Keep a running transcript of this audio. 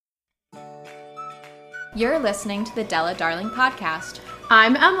You're listening to the Della Darling podcast.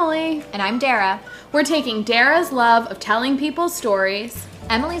 I'm Emily. And I'm Dara. We're taking Dara's love of telling people stories,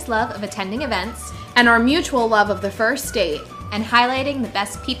 Emily's love of attending events, and our mutual love of the first date, and highlighting the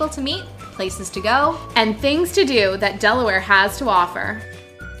best people to meet, places to go, and things to do that Delaware has to offer.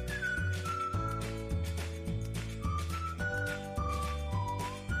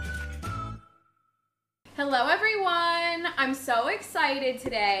 Hello everyone! I'm so excited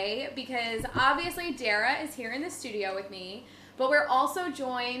today because obviously Dara is here in the studio with me, but we're also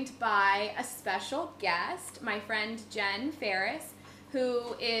joined by a special guest, my friend Jen Ferris,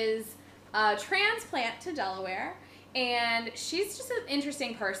 who is a transplant to Delaware, and she's just an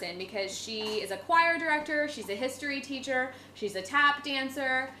interesting person because she is a choir director, she's a history teacher, she's a tap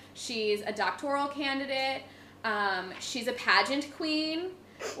dancer, she's a doctoral candidate, she's a pageant queen,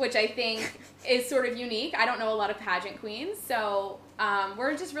 which I think is sort of unique. I don't know a lot of pageant queens, so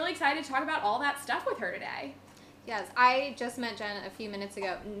we're just really excited to talk about all that stuff with her today. Yes, I just met Jen a few minutes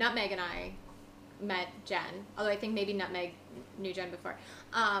ago. Nutmeg and I met Jen, although I think maybe Nutmeg knew Jen before.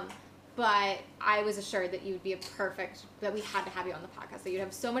 But I was assured that you would be that we had to have you on the podcast, that you'd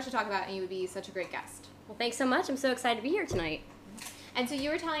have so much to talk about and you would be such a great guest. Well, thanks so much. I'm so excited to be here tonight. And so you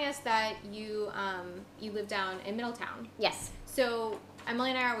were telling us that you live down in Middletown. Yes. So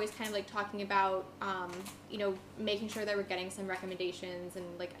Emily and I are always kind of like talking about, making sure that we're getting some recommendations and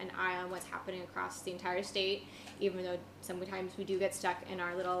like an eye on what's happening across the entire state, even though sometimes we do get stuck in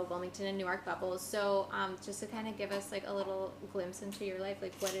our little Wilmington and Newark bubbles. So just to kind of give us like a little glimpse into your life,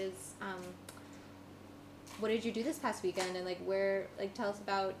 like what did you do this past weekend, and tell us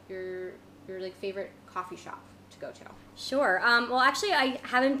about your like favorite coffee shop to go to. Sure. Well, actually, I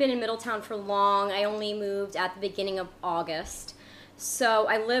haven't been in Middletown for long. I only moved at the beginning of August. So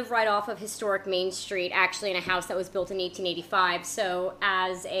I live right off of historic Main Street, actually in a house that was built in 1885. So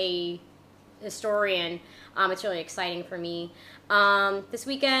as a historian, it's really exciting for me. This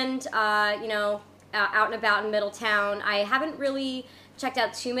weekend, out and about in Middletown, I haven't really checked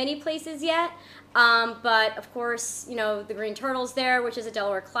out too many places yet. But of course, the Green Turtle's there, which is a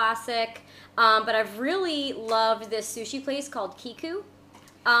Delaware classic. But I've really loved this sushi place called Kiku.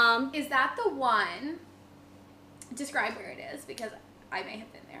 Is that the one? Describe where it is, because I may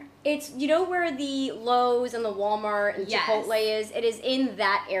have been there. It's, where the Lowe's and the Walmart and Yes. Chipotle is? It is in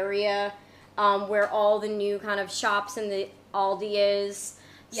that area where all the new kind of shops and the Aldi is.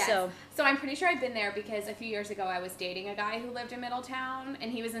 Yes. So I'm pretty sure I've been there because a few years ago I was dating a guy who lived in Middletown, and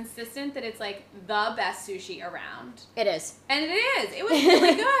he was insistent that it's like the best sushi around. It is. And it is. It was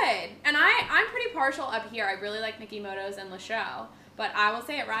really good. And I'm pretty partial up here. I really like Mikimoto's and Le Show, but I will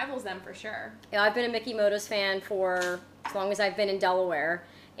say it rivals them for sure. Yeah, I've been a Mikimoto's fan for as long as I've been in Delaware.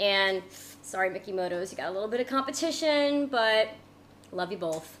 And sorry, Mikimoto's, you got a little bit of competition, but love you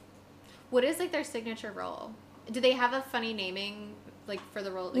both. What is like their signature roll? Do they have a funny naming like for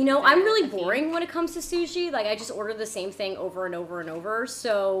the roll? Like, I'm really boring when it comes to sushi. Like, I just order the same thing over and over and over.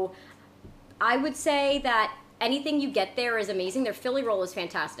 So I would say that anything you get there is amazing. Their Philly roll is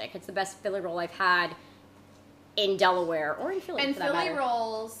fantastic. It's the best Philly roll I've had in Delaware or in Philly. And for that Philly matter.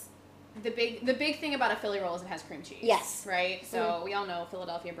 rolls, the big thing about a Philly roll is it has cream cheese. Yes. Right? So we all know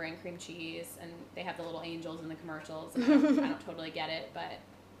Philadelphia brand cream cheese, and they have the little angels in the commercials. And I don't totally get it, but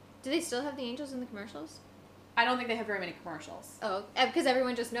Do they still have the angels in the commercials? I don't think they have very many commercials. Oh, because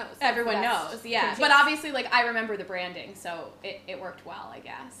everyone just knows. Everyone That's knows, yeah. cream But cheese. obviously, like, I remember the branding, so it worked well, I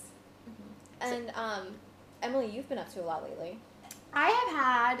guess. And Emily, you've been up to a lot lately. I have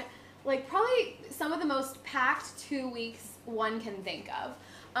had, like, probably some of the most packed 2 weeks one can think of.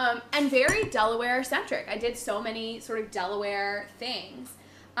 And very Delaware-centric. I did so many sort of Delaware things.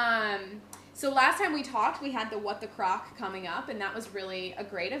 So last time we talked, we had the What the Crock coming up, and that was really a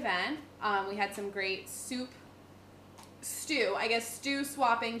great event. We had some great stew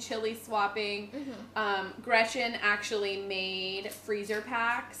swapping, chili swapping. Gretchen actually made freezer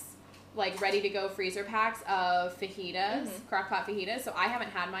packs, like ready-to-go freezer packs of fajitas, crock-pot fajitas. So I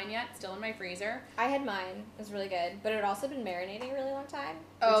haven't had mine yet, still in my freezer. I had mine. It was really good. But it had also been marinating a really long time.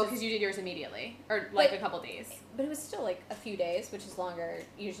 Oh, because you did yours immediately, or like a couple days. But it was still like a few days, which is longer.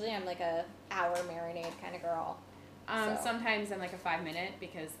 Usually I'm like a hour marinade kind of girl. Sometimes I'm like a 5-minute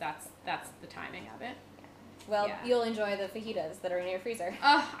because that's the timing of it. Well, Yeah. you'll enjoy the fajitas that are in your freezer.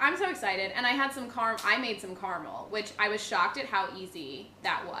 I'm so excited. And I had I made some caramel, which I was shocked at how easy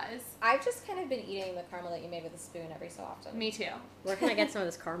that was. I've just kind of been eating the caramel that you made with a spoon every so often. Me too. Where can I get some of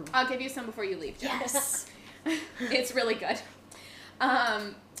this caramel? I'll give you some before you leave, Jen. Yes. It's really good.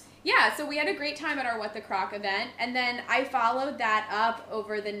 Yeah, so we had a great time at our What the Crock event, and then I followed that up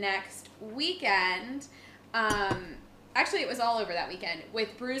over the next weekend actually it was all over that weekend,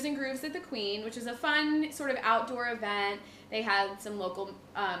 with Brews and Grooves at the Queen, which is a fun sort of outdoor event. They had some local,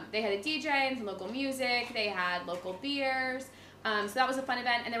 they had a DJ and some local music. They had local beers. So that was a fun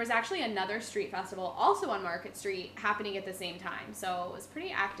event. And there was actually another street festival also on Market Street happening at the same time. So it was a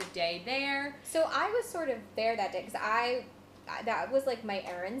pretty active day there. So I was sort of there that day because that was like my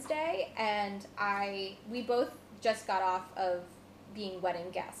errands day, and we both just got off of being wedding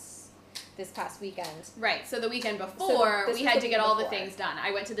guests this past weekend. Right. So the weekend before, this we was had the to get weekend all the before. things done.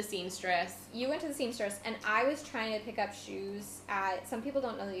 I went to the seamstress. You went to the seamstress, and I was trying to pick up shoes at. Some people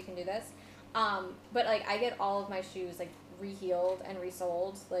don't know that you can do this, but like I get all of my shoes like reheeled and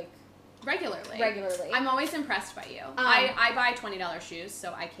resoled like regularly. I'm always impressed by you. I buy $20 shoes,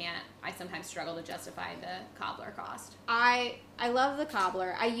 so I sometimes struggle to justify the cobbler cost. I love the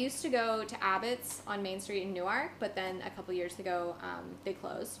cobbler. I used to go to Abbott's on Main Street in Newark, but then a couple years ago they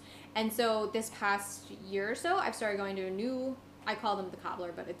closed. And so this past year or so, I've started going to a new, I call them the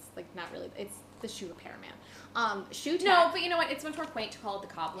cobbler, but it's like not really, it's the shoe repairman. Shoe Tech. No, but you know what? It's much more quaint to call it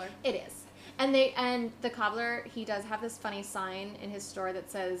the cobbler. It is. And the cobbler, he does have this funny sign in his store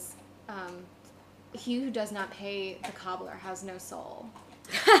that says, he who does not pay the cobbler has no soul.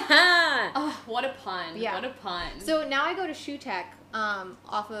 Oh, what a pun. Yeah. What a pun. So now I go to Shoe Tech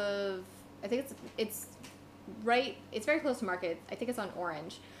off of, I think it's very close to Market. I think it's on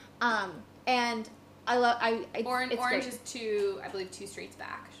Orange. And I love, Orange great. is I believe 2 streets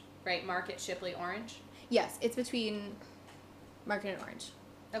back, right? Market, Shipley, Orange. Yes, it's between Market and Orange.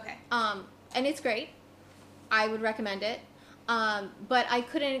 Okay. And it's great. I would recommend it. But I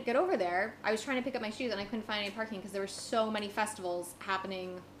couldn't get over there. I was trying to pick up my shoes and I couldn't find any parking because there were so many festivals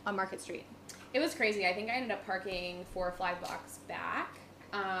happening on Market Street. It was crazy. I think I ended up parking 4 or 5 blocks back.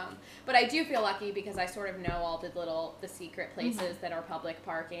 But I do feel lucky because I sort of know all the secret places that are public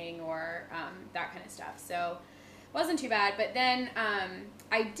parking or that kind of stuff. So it wasn't too bad. But then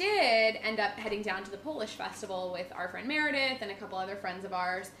I did end up heading down to the Polish festival with our friend Meredith and a couple other friends of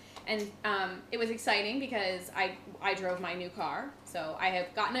ours. And it was exciting because I drove my new car. So I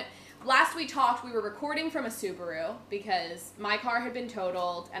have gotten it. Last we talked, we were recording from a Subaru because my car had been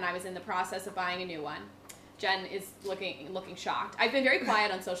totaled and I was in the process of buying a new one. Jen is looking shocked. I've been very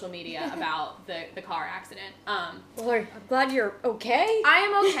quiet on social media about the car accident. Well, I'm glad you're okay. I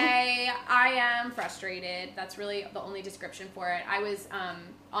am okay. I am frustrated. That's really the only description for it. I was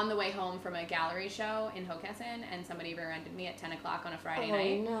on the way home from a gallery show in Hockessin, and somebody rear-ended me at 10 o'clock on a Friday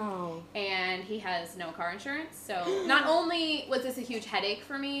night. No. And he has no car insurance. So not only was this a huge headache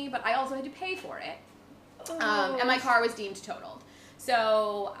for me, but I also had to pay for it. And my car was deemed totaled.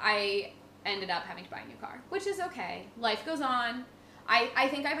 So I ended up having to buy a new car, which is okay. Life goes on. I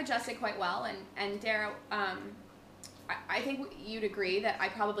think I've adjusted quite well, and Dara, I think you'd agree that I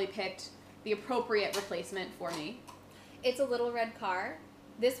probably picked the appropriate replacement for me. It's a little red car.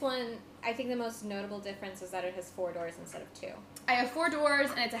 This one, I think the most notable difference is that it has 4 doors instead of 2. I have 4 doors,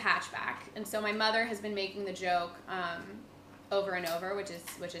 and it's a hatchback, and so my mother has been making the joke over and over, which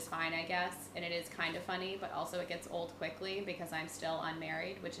is fine, I guess, and it is kind of funny, but also it gets old quickly because I'm still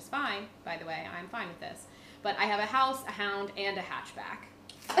unmarried, which is fine, by the way. I'm fine with this. But I have a house, a hound, and a hatchback.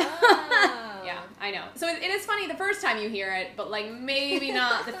 Oh. Yeah, I know. So it is funny the first time you hear it, but like maybe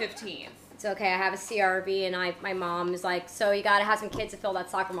not the 15th. It's okay. I have a CRV, and my mom is like, so you gotta have some kids to fill that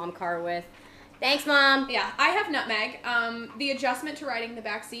soccer mom car with. Thanks, Mom. Yeah, I have Nutmeg. The adjustment to riding in the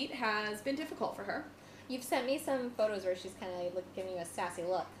back seat has been difficult for her. You've sent me some photos where she's kind of like giving you a sassy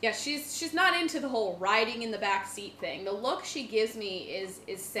look. Yeah, she's not into the whole riding in the back seat thing. The look she gives me is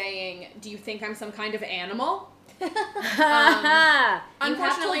saying, "Do you think I'm some kind of animal?" You've told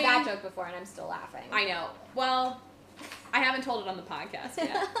Unfortunately, that joke before, and I'm still laughing. I know. Well, I haven't told it on the podcast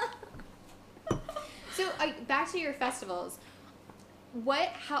yet. So back to your festivals.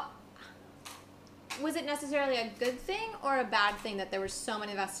 How was it necessarily a good thing or a bad thing that there were so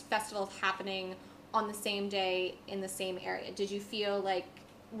many festivals happening on the same day in the same area? Did you feel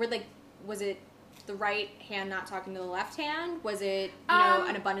was it the right hand not talking to the left hand? Was it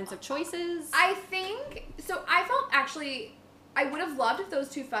an abundance of choices? I think so. I felt actually I would have loved if those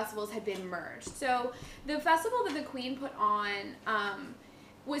 2 festivals had been merged. So the festival that the Queen put on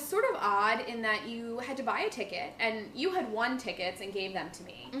was sort of odd in that you had to buy a ticket, and you had won tickets and gave them to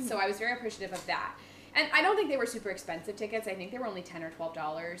me. Mm-hmm. So I was very appreciative of that. And I don't think they were super expensive tickets. I think they were only $10 or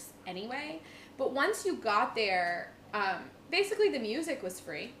 $12 anyway. But once you got there, basically the music was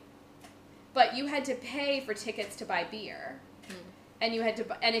free, but you had to pay for tickets to buy beer. And you had to,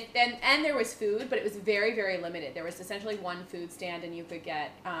 and there was food, but it was very, very limited. There was essentially 1 food stand, and you could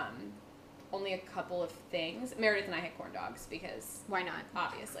get only a couple of things. Meredith and I had corn dogs because why not?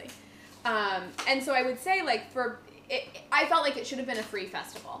 Obviously. And so I would say, like, I felt like it should have been a free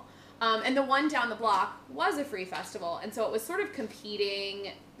festival. And the one down the block was a free festival, and so it was sort of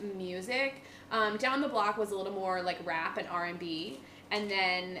competing music. Down the block was a little more like rap and R&B, and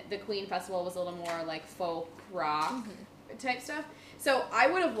then the Queen Festival was a little more like folk rock type stuff. So I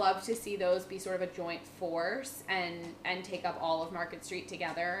would have loved to see those be sort of a joint force and take up all of Market Street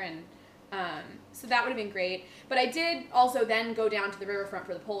together, and so that would have been great. But I did also then go down to the riverfront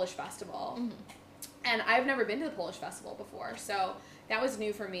for the Polish Festival, and I've never been to the Polish Festival before, so that was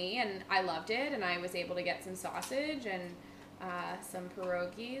new for me, and I loved it, and I was able to get some sausage and some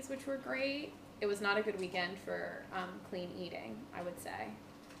pierogies, which were great. It was not a good weekend for clean eating, I would say.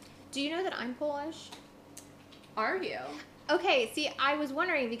 Do you know that I'm Polish? Are you? Okay, see, I was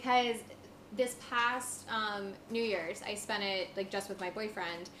wondering because this past New Year's, I spent it like just with my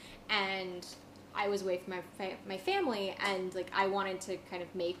boyfriend, and I was away from my family, and like I wanted to kind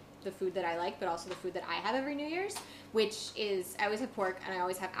of make the food that I like, but also the food that I have every New Year's, which is I always have pork and I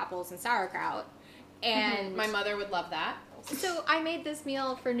always have apples and sauerkraut. And my mother would love that. So I made this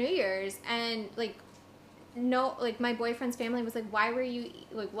meal for New Year's, and like my boyfriend's family was like, "Why were you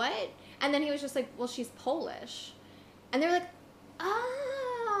like what?" And then he was just like, "Well, she's Polish," and they're like,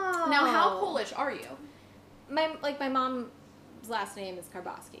 "Oh." Now, how Polish are you? My mom's last name is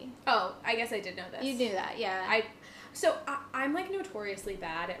Karbowski. Oh, I guess I did know this. You knew that, yeah. I'm like notoriously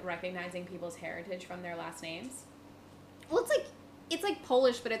bad at recognizing people's heritage from their last names. Well, it's like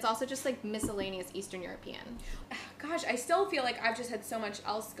Polish, but it's also just like miscellaneous Eastern European. Gosh, I still feel like I've just had so much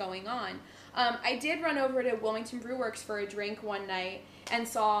else going on. I did run over to Wilmington Brew Works for a drink one night and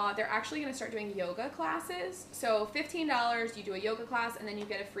saw they're actually going to start doing yoga classes. So $15, you do a yoga class, and then you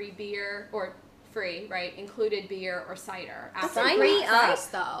get a free beer, or free, right, included beer or cider. That's a great price,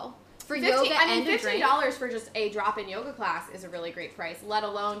 though. For yoga and a drink. $15 for just a drop-in yoga class is a really great price, let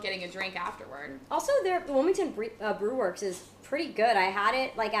alone getting a drink afterward. Also, the Wilmington Brew Works is pretty good. I had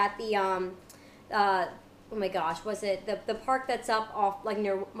it like at the oh my gosh, was it the park that's up off like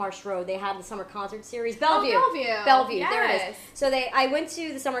near Marsh Road? They had the summer concert series, Bellevue. Oh, Bellevue, yes. there it is. So I went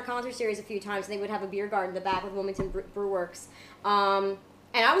to the summer concert series a few times, and they would have a beer garden in the back with Wilmington Brew Works.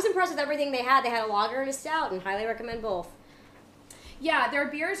 And I was impressed with everything they had. They had a lager and a stout, and highly recommend both. Yeah, their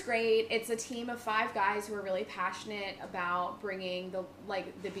beer is great. It's a team of 5 guys who are really passionate about bringing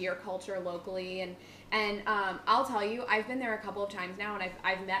the beer culture locally, and I'll tell you, I've been there a couple of times now, and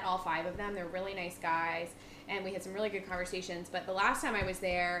I've met all 5 of them. They're really nice guys, and we had some really good conversations. But the last time I was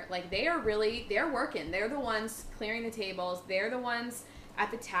there, like they're working. They're the ones clearing the tables. They're the ones at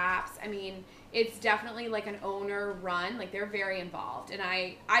the taps. I mean, it's definitely like an owner run. Like they're very involved, and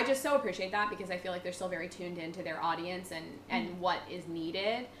I just so appreciate that because I feel like they're still very tuned into their audience and what is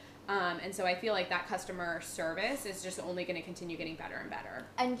needed. And so I feel like that customer service is just only going to continue getting better and better.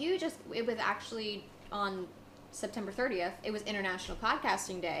 And it was actually on September 30th. It was International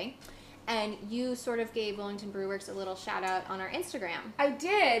Podcasting Day. And you sort of gave Wilmington Brew Works a little shout out on our Instagram. I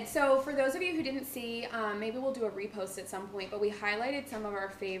did. So for those of you who didn't see, maybe we'll do a repost at some point, but we highlighted some of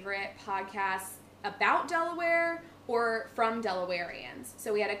our favorite podcasts about Delaware or from Delawareans.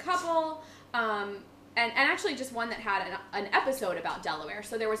 So we had a couple, and actually just one that had an episode about Delaware.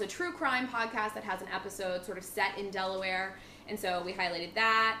 So there was a true crime podcast that has an episode sort of set in Delaware, and so we highlighted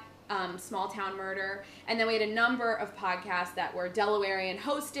that. Small Town Murder, and then we had a number of podcasts that were Delawarean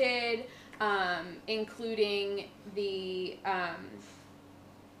hosted, including the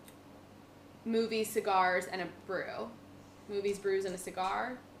Movies, Cigars, and a Brew. Movies, Brews, and a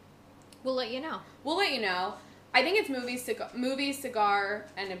Cigar. We'll let you know. I think it's Movies, Cigar,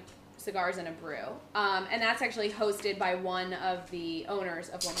 and Cigars, and a Brew. And that's actually hosted by one of the owners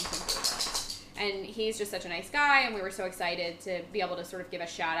of Wilmington Brew Works. And he's just such a nice guy, and we were so excited to be able to sort of give a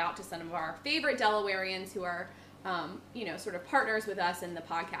shout out to some of our favorite Delawareans who are, sort of partners with us in the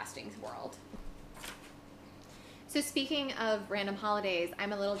podcasting world. So speaking of random holidays,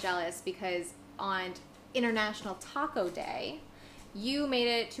 I'm a little jealous because on International Taco Day, you made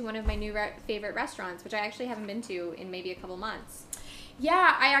it to one of my new favorite restaurants, which I actually haven't been to in maybe a couple months.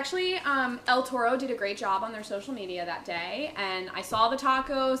 Yeah, I actually, El Toro did a great job on their social media that day, and I saw the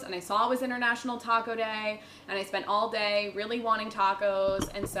tacos, and I saw it was International Taco Day, and I spent all day really wanting tacos,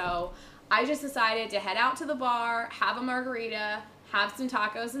 and so I just decided to head out to the bar, have a margarita, have some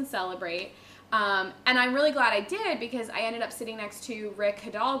tacos, and celebrate. And I'm really glad I did because I ended up sitting next to Rick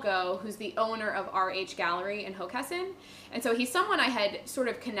Hidalgo, who's the owner of RH Gallery in Hockessin. And so he's someone I had sort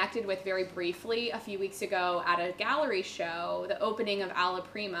of connected with very briefly a few weeks ago at a gallery show, the opening of Alla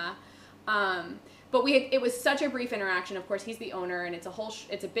Prima. But it was such a brief interaction. Of course, he's the owner, and it's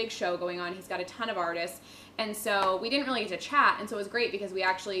a big show going on. He's got a ton of artists, and so we didn't really get to chat. And so it was great because we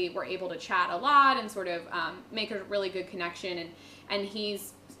actually were able to chat a lot and sort of make a really good connection. And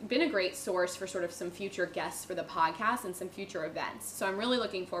he's been a great source for sort of some future guests for the podcast and some future events. So I'm really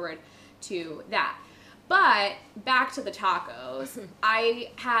looking forward to that. But back to the tacos. I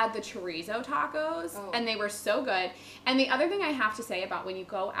had the chorizo tacos, and they were so good. And the other thing I have to say about when you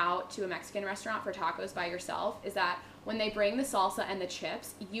go out to a Mexican restaurant for tacos by yourself is that when they bring the salsa and the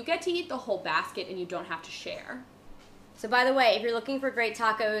chips, you get to eat the whole basket and you don't have to share. So by the way, if you're looking for great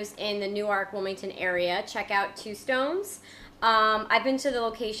tacos in the Newark, Wilmington area, check out Two Stones. I've been to the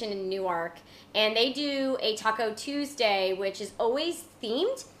location in Newark, and they do a Taco Tuesday, which is always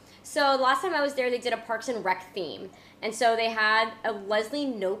themed. So the last time I was there, they did a Parks and Rec theme. And so they had a Leslie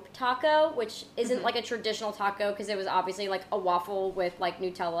Knope taco, which isn't like a traditional taco because it was obviously like a waffle with like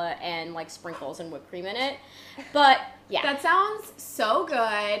Nutella and like sprinkles and whipped cream in it. But yeah. That sounds so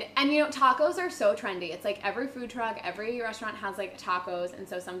good. And you know, tacos are so trendy. It's like every food truck, every restaurant has like tacos. And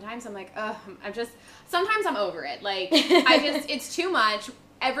so sometimes I'm like, sometimes I'm over it. Like, it's too much.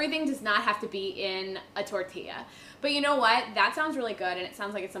 Everything does not have to be in a tortilla. But you know what? That sounds really good, and it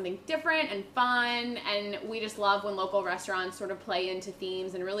sounds like it's something different and fun, and we just love when local restaurants sort of play into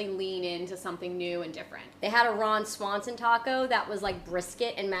themes and really lean into something new and different. They had a Ron Swanson taco that was like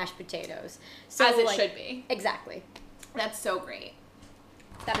brisket and mashed potatoes. So as it should be. Exactly. That's so great.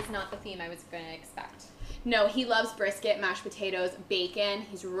 That is not the theme I was going to expect. No, he loves brisket, mashed potatoes, bacon.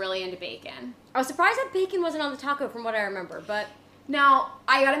 He's really into bacon. I was surprised that bacon wasn't on the taco from what I remember, but... Now,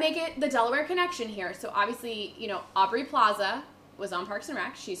 I gotta make it the Delaware connection here. So obviously, you know, Aubrey Plaza was on Parks and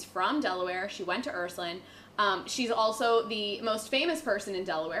Rec. She's from Delaware. She went to Ursuline. She's also the most famous person in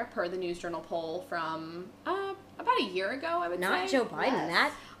Delaware, per the News Journal poll from about a year ago, I would say. Not Joe Biden,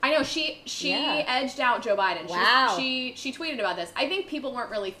 that... I know, she edged out Joe Biden. Wow. She tweeted about this. I think people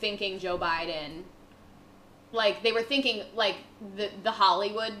weren't really thinking Joe Biden, like, they were thinking, like, the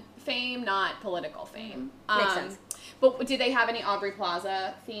Hollywood fame, not political fame. Makes sense. But did they have any Aubrey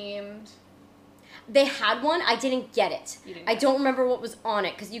Plaza themed? They had one. I didn't get it. I don't remember what was on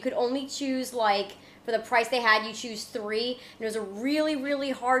it because you could only choose, like, for the price they had, you choose 3. And it was a really, really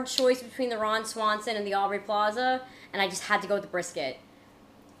hard choice between the Ron Swanson and the Aubrey Plaza, and I just had to go with the brisket.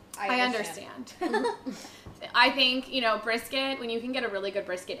 I understand. I think, you know, brisket, when you can get a really good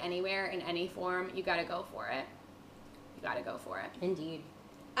brisket anywhere in any form, you got to go for it. Indeed.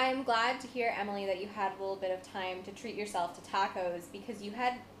 I'm glad to hear, Emily, that you had a little bit of time to treat yourself to tacos because you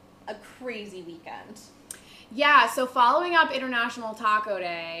had a crazy weekend. Yeah, so following up International Taco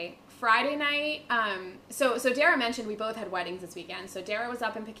Day, Friday night, so Dara mentioned we both had weddings this weekend. So Dara was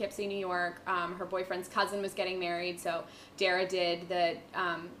up in Poughkeepsie, New York. Her boyfriend's cousin was getting married, so Dara did the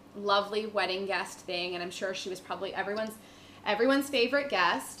lovely wedding guest thing, and I'm sure she was probably everyone's favorite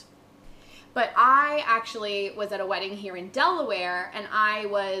guest. But I actually was at a wedding here in Delaware, and I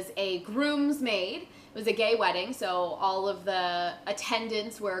was a groomsmaid. It was a gay wedding, so all of the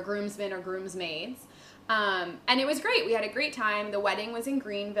attendants were groomsmen or groomsmaids. And it was great. We had a great time. The wedding was in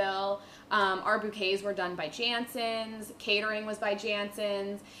Greenville. Our bouquets were done by Jansen's. Catering was by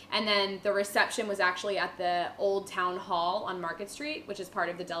Jansen's. And then the reception was actually at the Old Town Hall on Market Street, which is part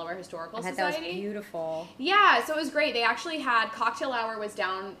of the Delaware Historical Society. That was beautiful. Yeah, so it was great. They actually had cocktail hour was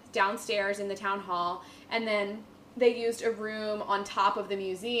downstairs in the town hall. And then they used a room on top of the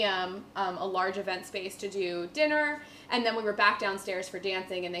museum, a large event space, to do dinner. And then we were back downstairs for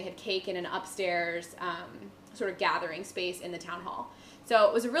dancing, and they had cake in an upstairs sort of gathering space in the town hall. So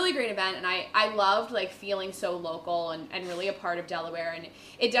it was a really great event, and I loved like feeling so local and really a part of Delaware. And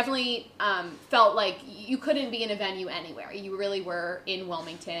it definitely felt like you couldn't be in a venue anywhere. You really were in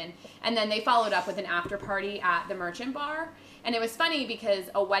Wilmington. And then they followed up with an after party at the Merchant Bar. And it was funny because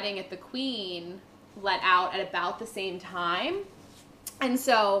a wedding at the Queen let out at about the same time. And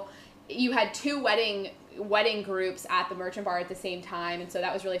so you had 2 wedding groups at the Merchant Bar at the same time, and so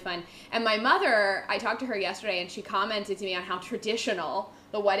that was really fun. And my mother, I talked to her yesterday, and she commented to me on how traditional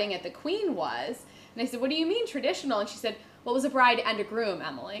the wedding at the Queen was. And I said, what do you mean traditional? And she said, well, it was a bride and a groom,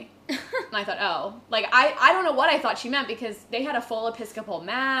 Emily. And I thought, oh. Like, I don't know what I thought she meant, because they had a full Episcopal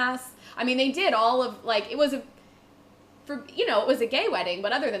Mass. I mean, they did all of, like, it was a gay wedding,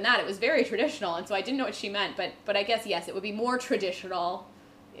 but other than that, it was very traditional, and so I didn't know what she meant, but I guess, yes, it would be more traditional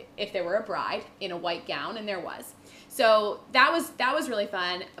if there were a bride in a white gown, and there was. So that was really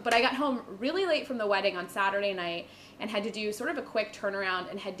fun. But I got home really late from the wedding on Saturday night and had to do sort of a quick turnaround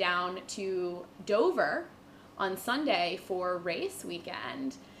and head down to Dover on Sunday for race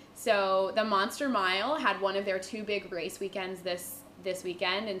weekend. So the Monster Mile had one of their 2 big race weekends this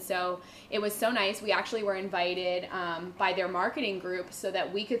weekend. And so it was so nice. We actually were invited by their marketing group so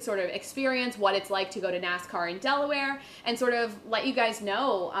that we could sort of experience what it's like to go to NASCAR in Delaware and sort of let you guys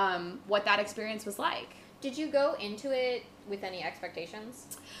know what that experience was like. Did you go into it with any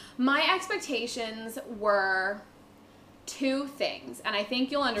expectations? My expectations were two things, and I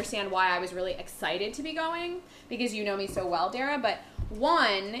think you'll understand why I was really excited to be going, because you know me so well, Dara. But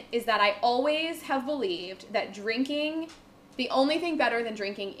one is that I always have believed that drinking, the only thing better than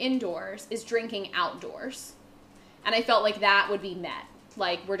drinking indoors is drinking outdoors. And I felt like that would be met.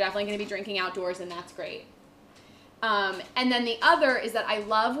 Like, we're definitely going to be drinking outdoors, and that's great. And then the other is that I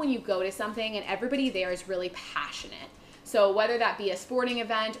love when you go to something and everybody there is really passionate. So whether that be a sporting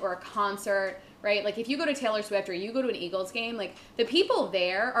event or a concert, right? Like if you go to Taylor Swift or you go to an Eagles game, like the people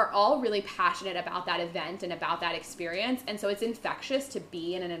there are all really passionate about that event and about that experience. And so it's infectious to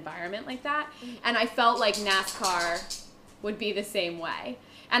be in an environment like that. And I felt like NASCAR would be the same way.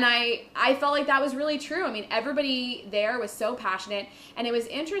 And I felt like that was really true. I mean, everybody there was so passionate. And it was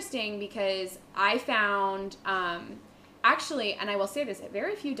interesting because I found, actually, and I will say this,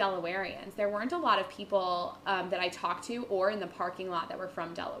 very few Delawareans. There weren't a lot of people that I talked to or in the parking lot that were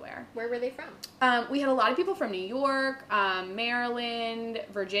from Delaware. Where were they from? We had a lot of people from New York, Maryland,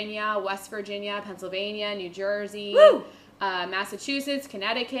 Virginia, West Virginia, Pennsylvania, New Jersey, Massachusetts,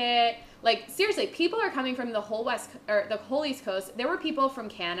 Connecticut. Like, seriously, people are coming from the whole the whole East Coast. There were people from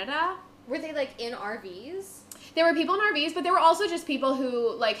Canada. Were they, like, in RVs? There were people in RVs, but there were also just people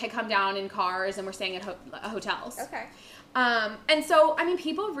who, like, had come down in cars and were staying at hotels. Okay. And so, I mean,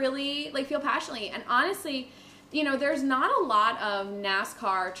 people really, like, feel passionately. And honestly, you know, there's not a lot of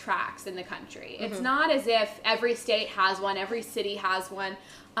NASCAR tracks in the country. Mm-hmm. It's not as if every state has one, every city has one.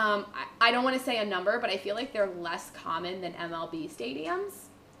 I don't want to say a number, but I feel like they're less common than MLB stadiums.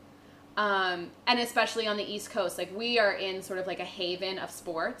 And especially on the East Coast, like we are in sort of like a haven of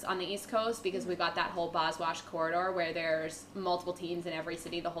sports on the East Coast because we've got that whole Boswash corridor where there's multiple teams in every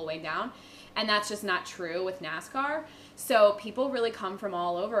city the whole way down. And that's just not true with NASCAR. So people really come from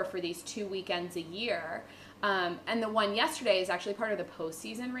all over for these 2 weekends a year. And the one yesterday is actually part of the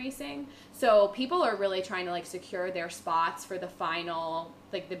postseason racing. So people are really trying to like secure their spots for the final,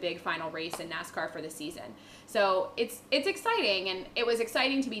 like the big final race in NASCAR for the season. So it's exciting, and it was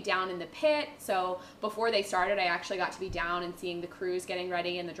exciting to be down in the pit. So before they started, I actually got to be down and seeing the crews getting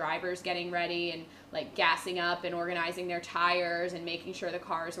ready and the drivers getting ready and like gassing up and organizing their tires and making sure the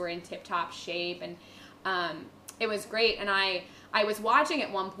cars were in tip-top shape. And it was great. And I was watching at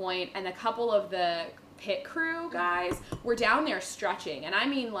one point, and a couple of the pit crew guys were down there stretching, and I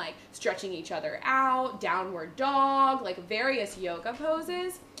mean like stretching each other out, downward dog, like various yoga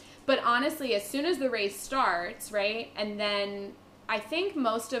poses. But honestly, as soon as the race starts, right, and then I think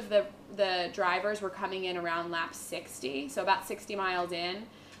most of the drivers were coming in around lap 60, so about 60 miles in,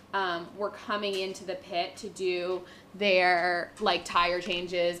 were coming into the pit to do their like tire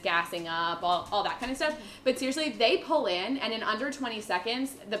changes, gassing up, all that kind of stuff. But seriously, they pull in, and in under 20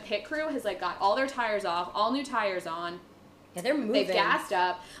 seconds, the pit crew has like got all their tires off, all new tires on. Yeah, they're moving. They've gassed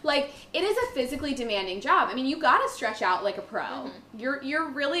up. Like, it is a physically demanding job. I mean, you got to stretch out like a pro.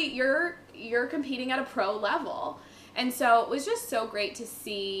 Mm-hmm. You're competing at a pro level. And so it was just so great to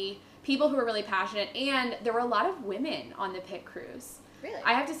see people who are really passionate, and there were a lot of women on the pit crews. Really?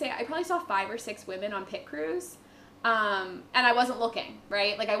 I have to say, I probably saw 5 or 6 women on pit crews. And I wasn't looking,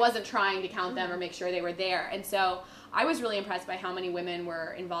 right? Like, I wasn't trying to count them or make sure they were there. And so I was really impressed by how many women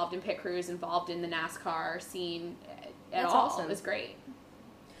were involved in pit crews, involved in the NASCAR scene at all. Awesome. It was great.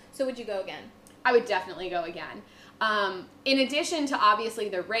 So would you go again? I would definitely go again. In addition to obviously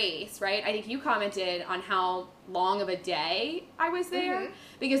the race, right? I think you commented on how long of a day I was there, mm-hmm.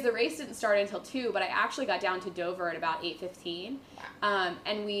 because the race didn't start until 2, but I actually got down to Dover at about 8:15. Wow.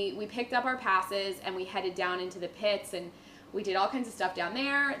 And we picked up our passes and we headed down into the pits, and we did all kinds of stuff down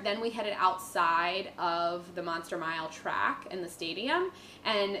there. Then we headed outside of the Monster Mile track and the stadium,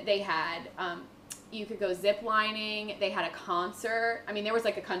 and they had you could go zip lining. They had a concert. I mean, there was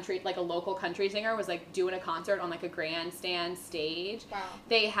like a local country singer was like doing a concert on like a grandstand stage. Wow.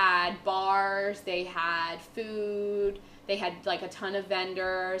 They had bars. They had food. They had like a ton of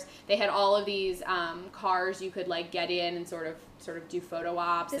vendors. They had all of these cars you could like get in and sort of do photo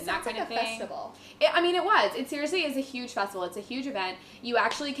ops and that kind of thing. This sounds like a festival. It was. It seriously is a huge festival. It's a huge event. You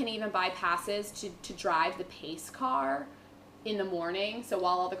actually can even buy passes to drive the pace car in the morning, so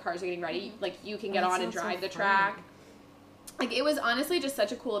while all the cars are getting ready, like you can get on and drive the track. Like, it was honestly just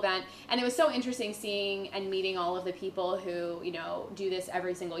such a cool event, and it was so interesting seeing and meeting all of the people who, you know, do this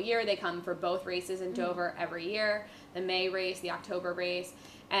every single year. They come for both races in Dover every year, the May race, the October race,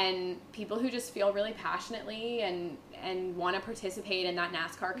 and people who just feel really passionately and want to participate in that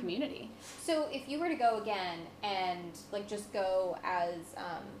NASCAR community. So if you were to go again and like just go as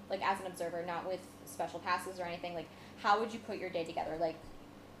as an observer, not with special passes or anything, like how would you put your day together? Like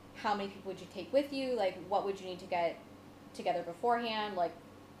how many people would you take with you? Like what would you need to get together beforehand? Like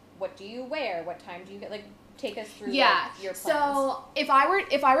what do you wear? What time do you get? Like take us through your plans. So if I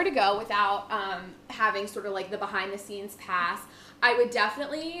were to go without having sort of like the behind the scenes pass, I would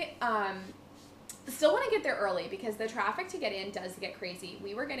definitely still want to get there early because the traffic to get in does get crazy.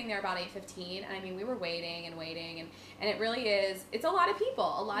 We were getting there about 8:15, and I mean we were waiting, and it really is. It's a lot of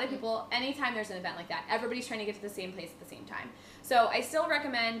people. A lot of people. Anytime there's an event like that, everybody's trying to get to the same place at the same time. So I still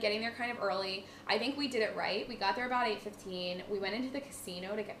recommend getting there kind of early. I think we did it right. We got there about 8:15. We went into the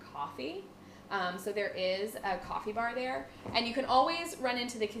casino to get coffee. So there is a coffee bar there, and you can always run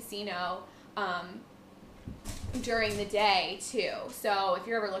into the casino during the day too. So if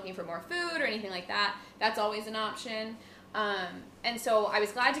you're ever looking for more food or anything like that, that's always an option. And so I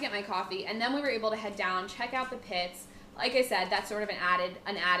was glad to get my coffee, and then we were able to head down, check out the pits. Like I said, that's sort of an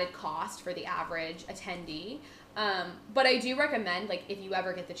added cost for the average attendee. But I do recommend, like, if you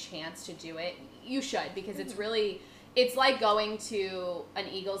ever get the chance to do it, you should, because it's really, it's like going to an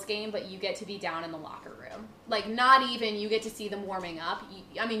Eagles game, but you get to be down in the locker room. Like, not even you get to see them warming up.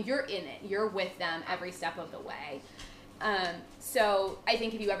 I mean, you're in it. You're with them every step of the way. So I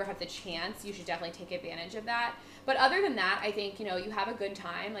think if you ever have the chance, you should definitely take advantage of that. But other than that, I think, you know, you have a good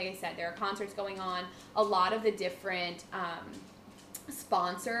time. Like I said, there are concerts going on. A lot of the different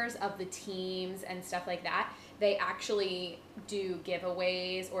sponsors of the teams and stuff like that, they actually do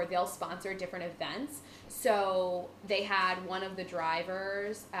giveaways, or they'll sponsor different events. So they had one of the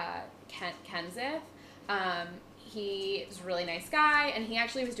drivers, Kenseth. He is a really nice guy, and he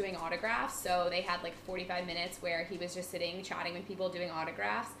actually was doing autographs. So they had like 45 minutes where he was just sitting, chatting with people, doing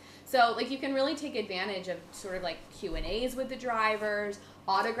autographs. So like you can really take advantage of sort of like Q&As with the drivers,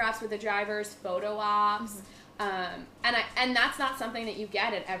 autographs with the drivers, photo ops. And that's not something that you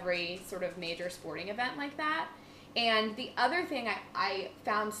get at every sort of major sporting event like that. And the other thing I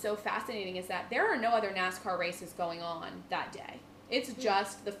found so fascinating is that there are no other NASCAR races going on that day. It's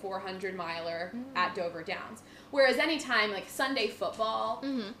just the 400-miler at Dover Downs. Whereas anytime, like Sunday football,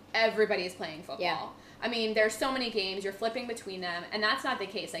 everybody's playing football. Yeah. I mean, there's so many games, you're flipping between them, and that's not the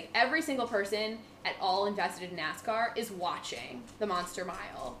case. Like, every single person at all invested in NASCAR is watching the Monster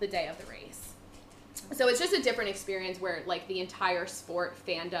Mile the day of the race. So it's just a different experience where, like, the entire sport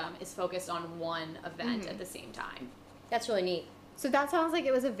fandom is focused on one event at the same time. That's really neat. So that sounds like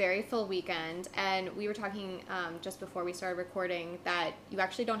it was a very full weekend, and we were talking just before we started recording that you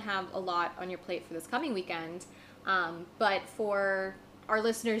actually don't have a lot on your plate for this coming weekend, but for our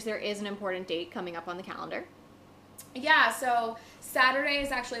listeners, there is an important date coming up on the calendar. Yeah, so Saturday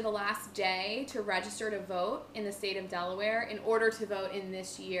is actually the last day to register to vote in the state of Delaware in order to vote in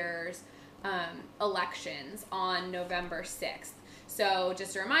this year's elections on November 6th. So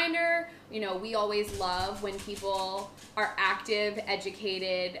just a reminder, you know, we always love when people are active,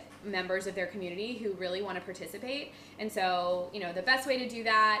 educated members of their community who really want to participate. And so, you know, the best way to do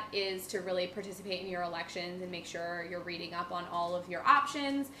that is to really participate in your elections and make sure you're reading up on all of your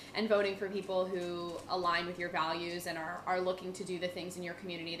options and voting for people who align with your values and are looking to do the things in your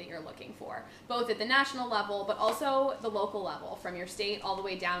community that you're looking for, both at the national level, but also the local level, from your state all the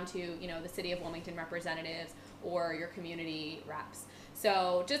way down to, you know, the city of Wilmington representatives or your community reps.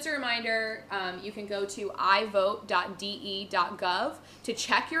 So just a reminder, you can go to ivote.de.gov to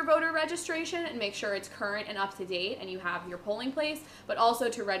check your voter registration and make sure it's current and up to date and you have your polling place, but also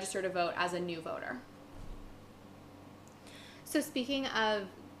to register to vote as a new voter. So speaking of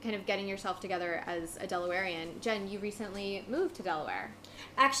kind of getting yourself together as a Delawarean, Jen, you recently moved to Delaware.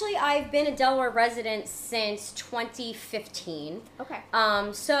 Actually, I've been a Delaware resident since 2015. Okay.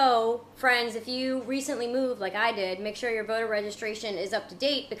 So, friends, if you recently moved like I did, make sure your voter registration is up to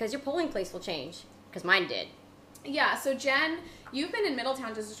date because your polling place will change, because mine did. Yeah, so Jen, you've been in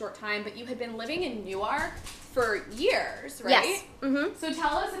Middletown just a short time, but you had been living in Newark for years, right? Yes. Mm-hmm. So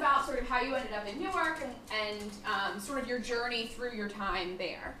tell us about sort of how you ended up in Newark and sort of your journey through your time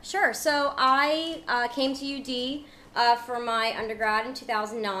there. Sure. So I came to UD for my undergrad in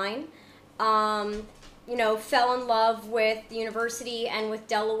 2009. You know, fell in love with the university and with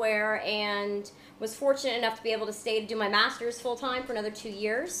Delaware, and was fortunate enough to be able to stay to do my master's full-time for another 2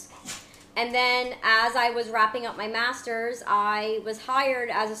 years. And then as I was wrapping up my master's, I was hired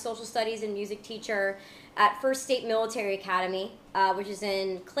as a social studies and music teacher at First State Military Academy, which is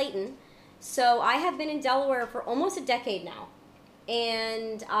in Clayton. So I have been in Delaware for almost a decade now,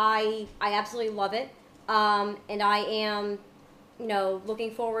 and I absolutely love it. And I am,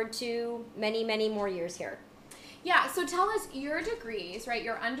 looking forward to many, many more years here. Yeah, so tell us your degrees, right?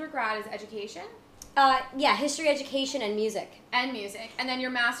 Your undergrad is education? History, education, and music. And music. And then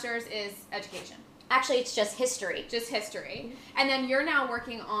your master's is education. Actually, it's just history. Just history. Mm-hmm. And then you're now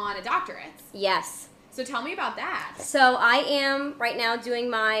working on a doctorate. Yes. So tell me about that. So I am right now doing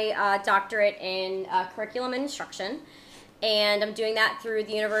my doctorate in curriculum and instruction. And I'm doing that through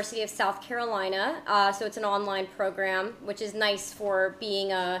the University of South Carolina. So it's an online program, which is nice for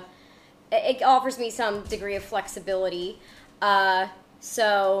being it offers me some degree of flexibility.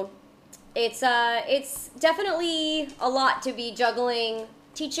 So it's definitely a lot to be juggling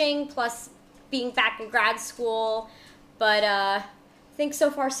teaching plus being back in grad school. But I think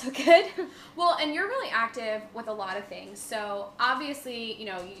so far so good. Well, and you're really active with a lot of things. So obviously,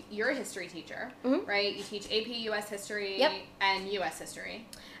 you're a history teacher, mm-hmm. right? You teach AP US History yep. and US History.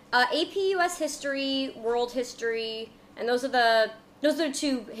 AP US History, World History, and those are the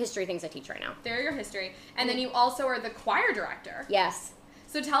 2 history things I teach right now. They're your history. And then you also are the choir director. Yes.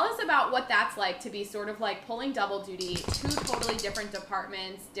 So tell us about what that's like to be sort of like pulling double duty, 2 totally different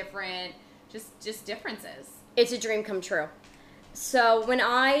departments, different, just differences. It's a dream come true. So when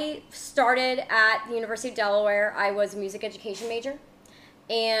I started at the University of Delaware, I was a music education major,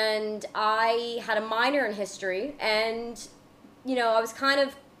 and I had a minor in history, and, I was kind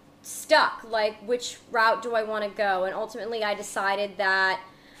of stuck, like, which route do I want to go? And ultimately I decided that,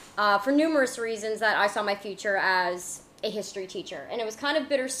 for numerous reasons, that I saw my future as a history teacher. And it was kind of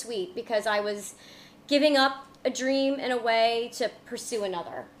bittersweet because I was giving up a dream in a way to pursue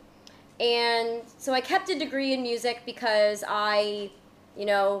another. And so I kept a degree in music because I,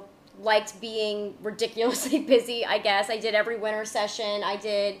 liked being ridiculously busy, I guess. I did every winter session. I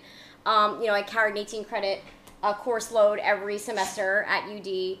did, I carried an 18 credit course load every semester at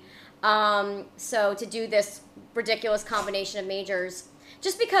UD. So to do this ridiculous combination of majors,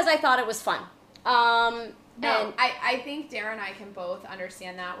 just because I thought it was fun. No, I think Dara and I can both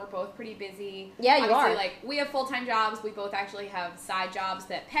understand that. We're both pretty busy. Yeah, you Obviously, are. Like, we have full-time jobs. We both actually have side jobs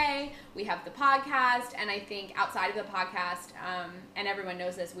that pay. We have the podcast. And I think outside of the podcast, and everyone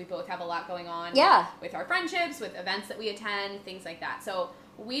knows this, we both have a lot going on. Yeah. With our friendships, with events that we attend, things like that. So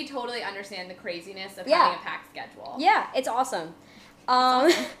we totally understand the craziness of yeah. having a packed schedule. Yeah, it's awesome.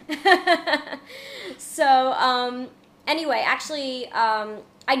 Anyway, actually,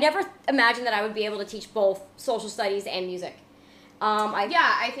 I never imagined that I would be able to teach both social studies and music.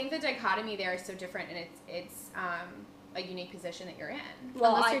 I think the dichotomy there is so different, and it's a unique position that you're in.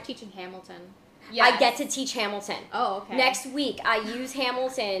 Well, unless you're teaching Hamilton. Yes. I get to teach Hamilton. Oh, okay. Next week, I use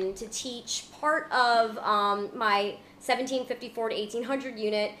Hamilton to teach part of my 1754 to 1800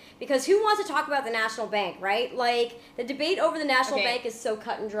 unit, because who wants to talk about the National Bank, right? Like, the debate over the National Bank is so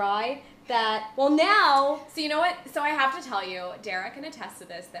cut and dry that, well, now... So you know what? So I have to tell you, Dara can attest to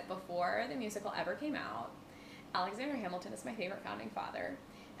this, that before the musical ever came out, Alexander Hamilton is my favorite founding father.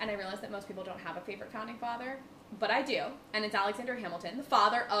 And I realize that most people don't have a favorite founding father, but I do. And it's Alexander Hamilton, the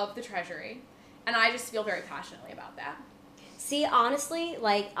father of the Treasury. And I just feel very passionately about that. See, honestly,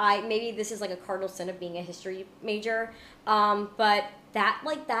 maybe this is like a cardinal sin of being a history major, but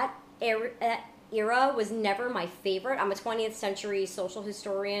that era was never my favorite. I'm a 20th century social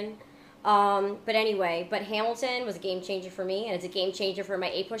historian, but Hamilton was a game changer for me, and it's a game changer for my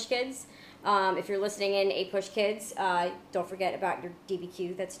A-Push kids. If you're listening in, A-Push kids, don't forget about your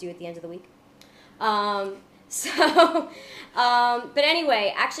DBQ that's due at the end of the week. But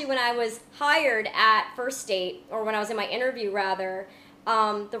anyway, actually when I was hired at First State, or when I was in my interview rather,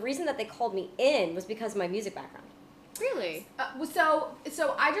 the reason that they called me in was because of my music background. Really? So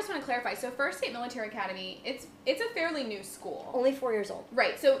I just want to clarify. So First State Military Academy, it's a fairly new school. Only 4 years old.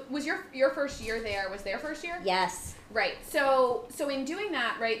 Right. So was your first year there? Was their first year? Yes. Right. So in doing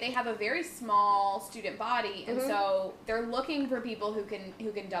that, right, they have a very small student body, and so they're looking for people who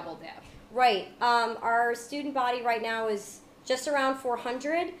can double dip. Right. Our student body right now is just around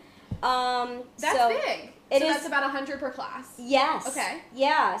 400. That's big. That's about 100 per class. Yes. Okay.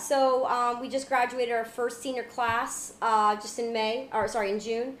 Yeah. So we just graduated our first senior class just in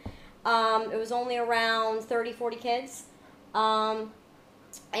June. It was only around 30, 40 kids. And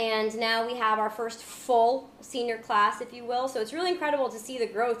now we have our first full senior class, if you will. So it's really incredible to see the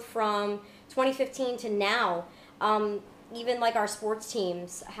growth from 2015 to now. Even like our sports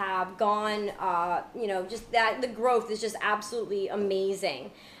teams have gone, just that the growth is just absolutely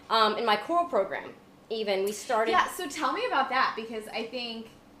amazing. In my choral program, even we started. Yeah, so tell me about that, because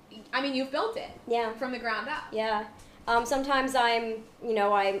you've built it. Yeah. From the ground up. Yeah. Sometimes I'm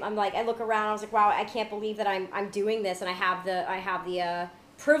like, I look around, I was like, wow, I can't believe that I'm doing this, and I have the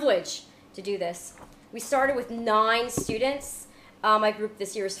privilege to do this. We started with 9 students. My group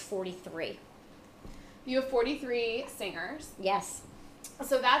this year is 43. You have 43 singers. Yes.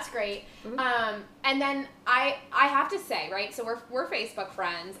 So that's great. Mm-hmm. And then I have to say, right, so we're Facebook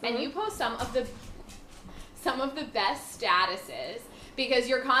friends, and you post some of the best statuses, because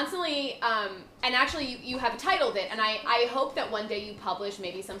you're constantly, and actually you have titled it, and I hope that one day you publish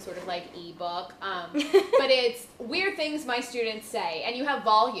maybe some sort of like ebook, but it's Weird Things My Students Say, and you have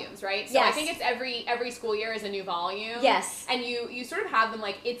volumes, right? So yes. I think it's every school year is a new volume. Yes. And you sort of have them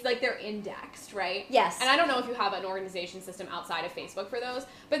like, it's like they're indexed, right? Yes. And I don't know if you have an organization system outside of Facebook for those,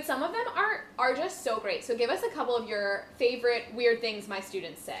 but some of them are just so great. So give us a couple of your favorite Weird Things My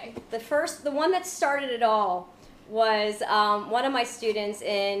Students Say. The one that started it all was one of my students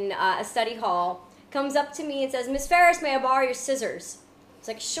in a study hall comes up to me and says, "Miss Ferris, may I borrow your scissors?" It's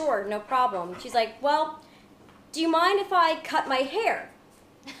like, "Sure, no problem." She's like, "Well, do you mind if I cut my hair?"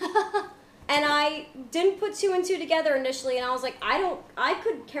 And I didn't put two and two together initially, and I was like, I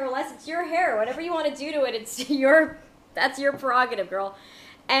could care less. It's your hair. Whatever you want to do to it, that's your prerogative, girl.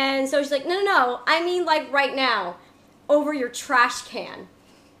 And so she's like, no, I mean like right now, over your trash can.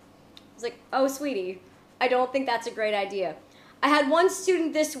 I was like, "Oh, sweetie, I don't think that's a great idea." I had one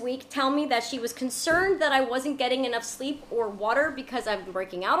student this week tell me that she was concerned that I wasn't getting enough sleep or water because I've been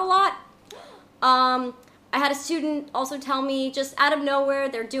breaking out a lot. I had a student also tell me, just out of nowhere,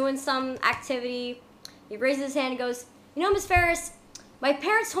 they're doing some activity. He raises his hand and goes, "You know, Miss Ferris, my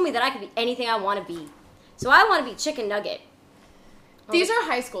parents told me that I could be anything I want to be. So I want to be Chicken Nugget." These are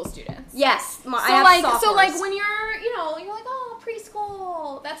high school students. Yes. I have so like when you're like, "Oh,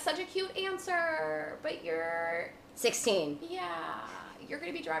 preschool, that's such a cute answer," but you're 16. Yeah, you're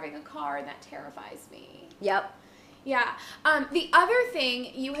going to be driving a car, and that terrifies me. Yep. Yeah. The other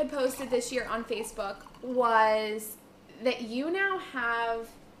thing you had posted this year on Facebook was that you now have,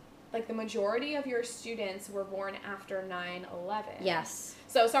 like, the majority of your students were born after 9/11. Yes.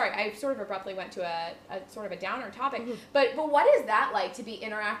 So, sorry, I sort of abruptly went to a sort of a downer topic. Mm-hmm. But what is that like, to be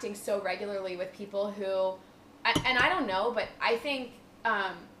interacting so regularly with people who, and I don't know, but I think,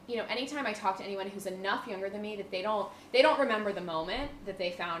 anytime I talk to anyone who's enough younger than me that they don't remember the moment that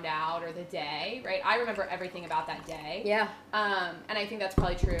they found out or the day, right? I remember everything about that day. Yeah. And I think that's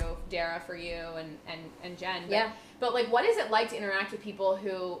probably true, Dara, for you and Jen. But, yeah. But, like, what is it like to interact with people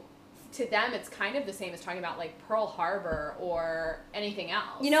who, to them, it's kind of the same as talking about, like, Pearl Harbor or anything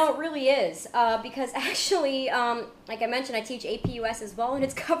else? It really is. Because actually, like I mentioned, I teach AP US as well, and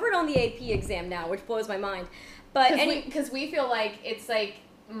it's covered on the AP exam now, which blows my mind. But because we feel like it's, like,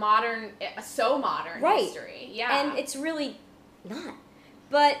 modern right. history. Yeah. And it's really not.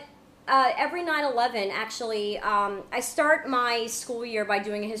 But every 9/11, actually, I start my school year by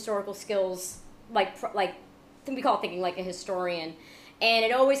doing a historical skills, like we call it thinking like a historian. And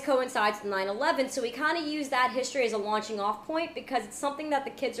it always coincides with 9/11, so we kind of use that history as a launching off point because it's something that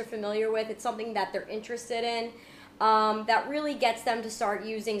the kids are familiar with. It's something that they're interested in. That really gets them to start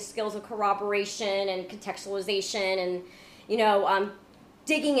using skills of corroboration and contextualization and,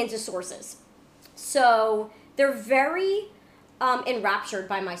 digging into sources. So they're very enraptured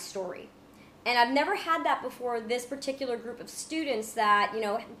by my story. And I've never had that before, this particular group of students that,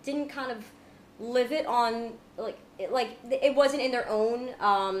 didn't kind of live it on, like it wasn't in their own...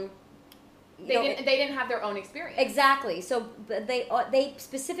 They didn't have their own experience. Exactly. So they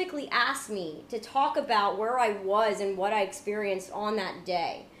specifically asked me to talk about where I was and what I experienced on that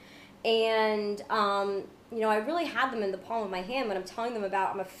day. And... I really had them in the palm of my hand when I'm telling them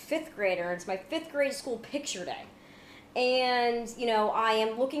about, I'm a 5th grader, and it's my 5th grade school picture day. And, I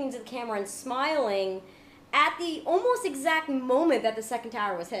am looking into the camera and smiling at the almost exact moment that the second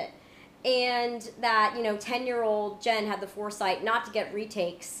tower was hit. And that, 10-year-old Jen had the foresight not to get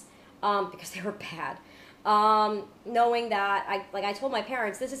retakes because they were bad. Knowing that, I told my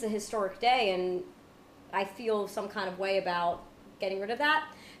parents, this is a historic day, and I feel some kind of way about getting rid of that.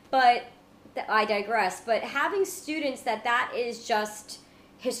 But... I digress, but having students that is just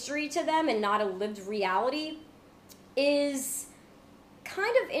history to them and not a lived reality is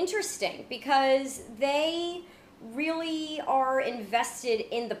kind of interesting because they really are invested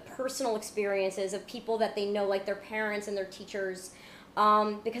in the personal experiences of people that they know, like their parents and their teachers,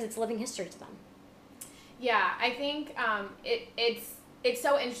 because it's living history to them. Yeah, I think it's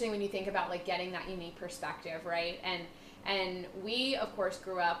so interesting when you think about, like, getting that unique perspective, right? And we, of course,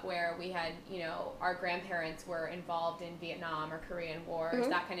 grew up where we had, our grandparents were involved in Vietnam or Korean Wars, mm-hmm.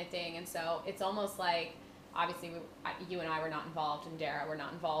 that kind of thing. And so it's almost like, obviously, you and I were not involved, and Dara were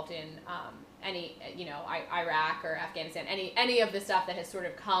not involved in any, Iraq or Afghanistan, any of the stuff that has sort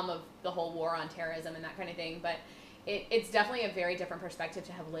of come of the whole war on terrorism and that kind of thing. But it's definitely a very different perspective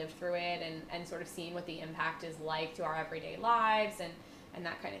to have lived through it and sort of seen what the impact is like to our everyday lives and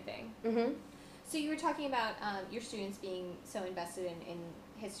that kind of thing. Mm-hmm. So you were talking about your students being so invested in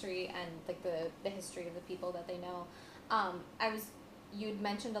history and like the history of the people that they know. You'd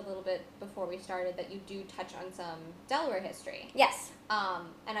mentioned a little bit before we started that you do touch on some Delaware history. Yes.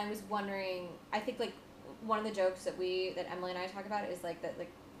 And I was wondering, I think like one of the jokes that Emily and I talk about is like that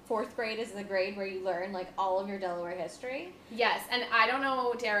like 4th grade is the grade where you learn like all of your Delaware history. Yes, and I don't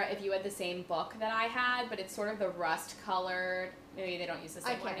know, Dara, if you had the same book that I had, but it's sort of the rust-colored, maybe they don't use the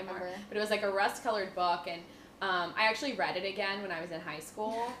same one anymore, remember. But it was like a rust-colored book, and I actually read it again when I was in high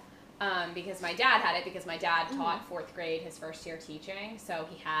school. Because my dad had it, because my dad taught 4th grade his first year teaching, so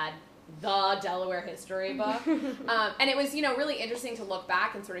he had the Delaware history book. And it was, really interesting to look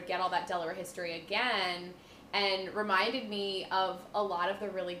back and sort of get all that Delaware history again, and reminded me of a lot of the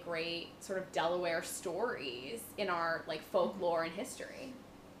really great sort of Delaware stories in our, like, folklore and history.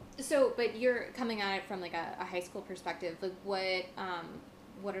 So, but you're coming at it from, like, a high school perspective. Like,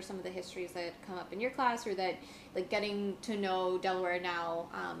 what are some of the histories that come up in your class, or that, like, getting to know Delaware now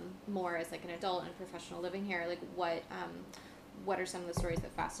more as, like, an adult and professional living here, like, what are some of the stories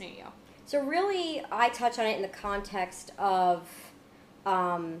that fascinate you? So really, I touch on it in the context of,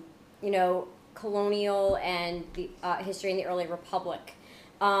 colonial and the history in the early republic.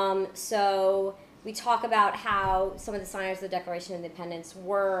 So we talk about how some of the signers of the Declaration of Independence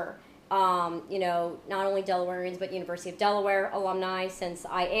were not only Delawareans, but University of Delaware alumni, since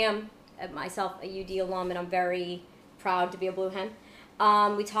I am myself a UD alum, and I'm very proud to be a Blue Hen.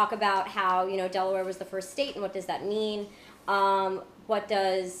 We talk about how, Delaware was the first state, and what does that mean? What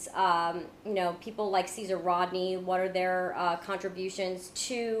does, people like Caesar Rodney, what are their contributions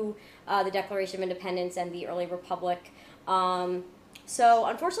to the Declaration of Independence and the early republic? So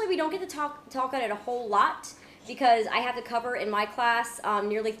unfortunately, we don't get to talk on it a whole lot, because I have to cover in my class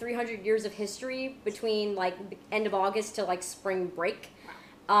nearly 300 years of history between like end of August to like spring break.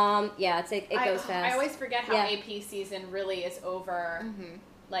 It goes fast. I always forget how AP season really is over,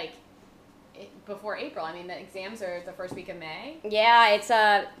 like before April. I mean, the exams are the first week of May. Yeah, it's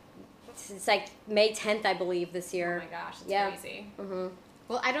like May 10th, I believe, this year. Oh my gosh, it's crazy. Mm-hmm.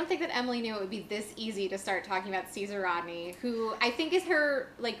 Well, I don't think that Emily knew it would be this easy to start talking about Caesar Rodney, who I think is her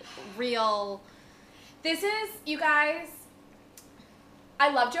like real. This is, you guys,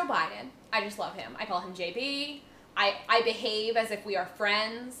 I love Joe Biden. I just love him. I call him JB. I behave as if we are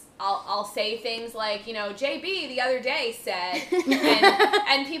friends. I'll say things like, JB the other day said,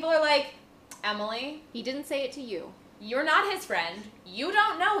 and people are like, Emily, he didn't say it to you. You're not his friend. You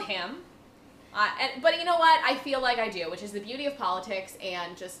don't know him. But you know what? I feel like I do, which is the beauty of politics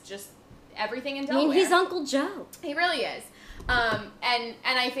and just everything in Delaware. I mean, he's Uncle Joe. He really is. And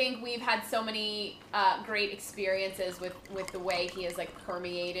I think we've had so many great experiences with the way he has like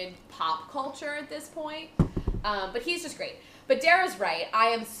permeated pop culture at this point. But he's just great. But Dara's right. I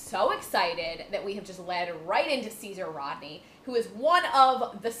am so excited that we have just led right into Caesar Rodney, who is one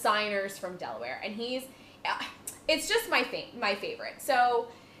of the signers from Delaware, and it's just my favorite. So,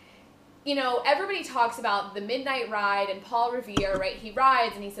 everybody talks about the Midnight Ride and Paul Revere, right? He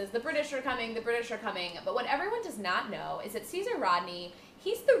rides and he says, the British are coming, the British are coming. But what everyone does not know is that Caesar Rodney,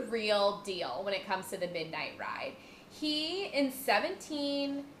 he's the real deal when it comes to the Midnight Ride. He, in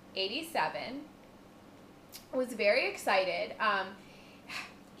 1787, was very excited.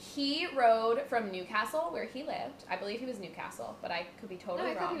 He rode from Newcastle, where he lived. I believe he was Newcastle, but I could be totally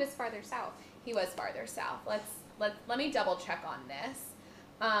wrong. I thought he was farther south. He was farther south. Let me double check on this.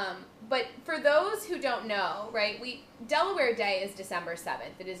 But for those who don't know, right, Delaware Day is December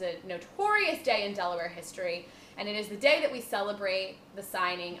 7th. It is a notorious day in Delaware history, and it is the day that we celebrate the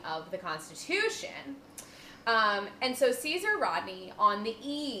signing of the Constitution. And so Caesar Rodney, on the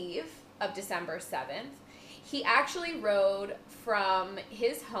eve of December 7th, he actually rode from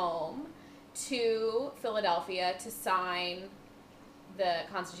his home to Philadelphia to sign the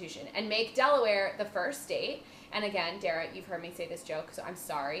Constitution and make Delaware the first state. And again, Dara, you've heard me say this joke, so I'm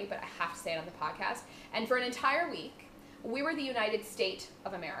sorry, but I have to say it on the podcast. And for an entire week, we were the United States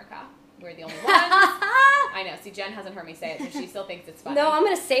of America. We were the only ones. I know. See, Jen hasn't heard me say it, so she still thinks it's funny. No, I'm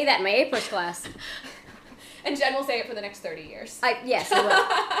going to say that in my APRIS class. And Jen will say it for the next 30 years. Yes, I will.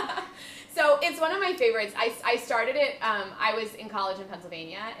 So it's one of my favorites. I started it, I was in college in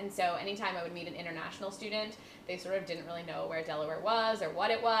Pennsylvania, and so anytime I would meet an international student, they sort of didn't really know where Delaware was or what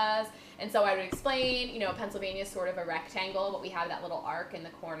it was, and so I would explain, Pennsylvania is sort of a rectangle, but we have that little arc in the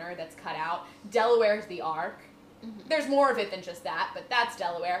corner that's cut out. Delaware is the arc, there's more of it than just that, but that's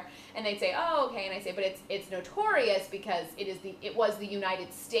Delaware. And they'd say, oh, okay. And I say, but it's notorious because it was the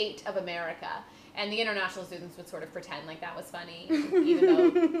United States of America. And the international students would sort of pretend like that was funny, even though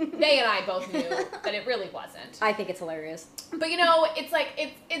they and I both knew that it really wasn't. I think it's hilarious. But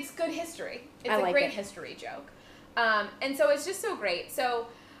it's good history. It's a great history joke. And so it's just so great. So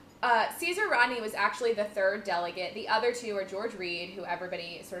Caesar Rodney was actually the third delegate. The other two are George Reed, who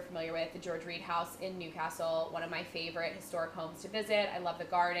everybody is sort of familiar with, the George Reed House in Newcastle, one of my favorite historic homes to visit. I love the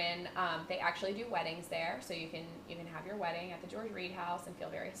garden. They actually do weddings there, so you can have your wedding at the George Reed House and feel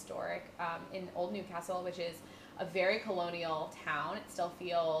very historic in Old Newcastle, which is a very colonial town. It still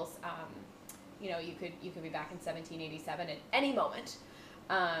feels, you could be back in 1787 at any moment.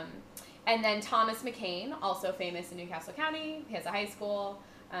 And then Thomas McCain, also famous in Newcastle County. He has a high school.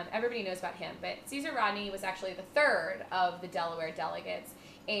 Everybody knows about him, but Caesar Rodney was actually the third of the Delaware delegates,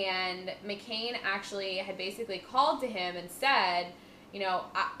 and McCain actually had basically called to him and said,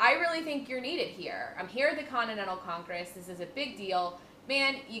 I really think you're needed here. I'm here at the Continental Congress. This is a big deal.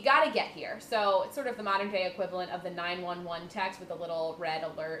 Man, you got to get here. So it's sort of the modern day equivalent of the 911 text with a little red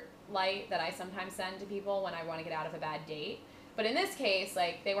alert light that I sometimes send to people when I want to get out of a bad date. But in this case,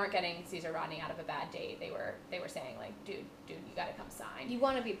 they weren't getting Caesar Rodney out of a bad date. They were saying, dude, you got to come sign. You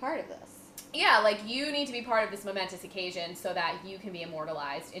want to be part of this. Yeah, you need to be part of this momentous occasion so that you can be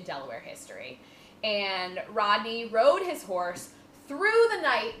immortalized in Delaware history. And Rodney rode his horse through the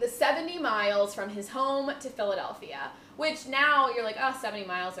night, the 70 miles from his home to Philadelphia, which now you're like, 70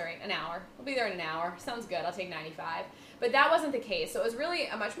 miles or an hour. We'll be there in an hour. Sounds good. I'll take 95. But that wasn't the case. So it was really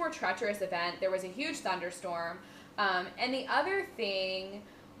a much more treacherous event. There was a huge thunderstorm. And the other thing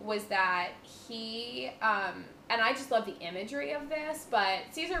was that he, and I just love the imagery of this, but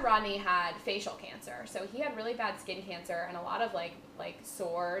Caesar Rodney had facial cancer. So he had really bad skin cancer and a lot of like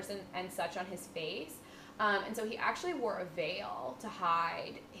sores and such on his face. And so he actually wore a veil to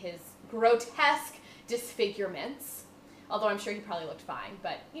hide his grotesque disfigurements. Although I'm sure he probably looked fine,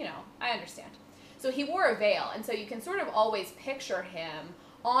 but I understand. So he wore a veil, and so you can sort of always picture him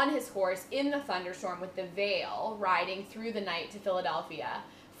on his horse in the thunderstorm with the veil, riding through the night to Philadelphia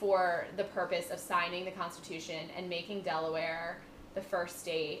for the purpose of signing the Constitution and making Delaware the first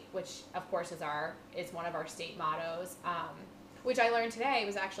state, which of course is one of our state mottos, which I learned today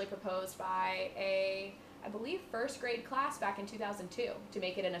was actually proposed by I believe first grade class back in 2002 to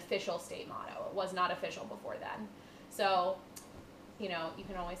make it an official state motto. It was not official before then. So, you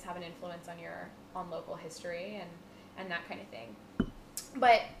can always have an influence on local history and that kind of thing.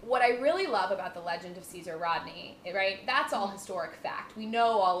 But what I really love about the legend of Caesar Rodney, right, that's all historic fact. We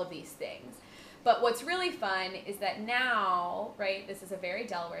know all of these things. But what's really fun is that now, right, this is a very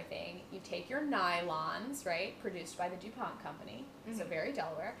Delaware thing. You take your nylons, right, produced by the DuPont company, so very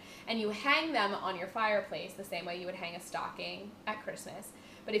Delaware, and you hang them on your fireplace the same way you would hang a stocking at Christmas.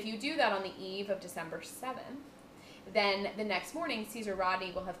 But if you do that on the eve of December 7th, then the next morning, Caesar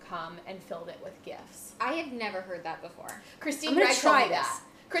Rodney will have come and filled it with gifts. I have never heard that before. Christine Gregg told me that.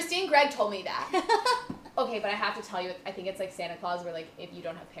 Christine Gregg told me that. Okay, but I have to tell you, I think it's like Santa Claus where, if you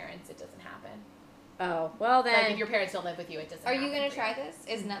don't have parents, it doesn't happen. Oh, well then. If your parents don't live with you, it doesn't happen. Are you going to try this?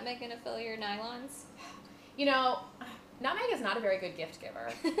 Is Nutmeg going to fill your nylons? Nutmeg is not a very good gift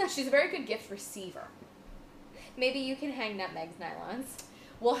giver. She's a very good gift receiver. Maybe you can hang Nutmeg's nylons.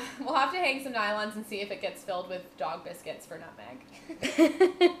 We'll have to hang some nylons and see if it gets filled with dog biscuits for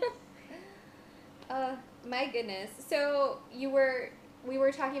Nutmeg. My goodness. So we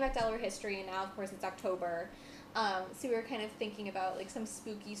were talking about Delaware history, and now of course it's October. So we were kind of thinking about some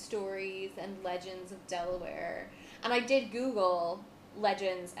spooky stories and legends of Delaware. And I did Google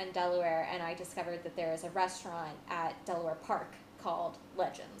legends and Delaware, and I discovered that there is a restaurant at Delaware Park called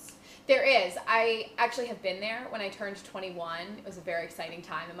Legends. There is. I actually have been there when I turned 21. It was a very exciting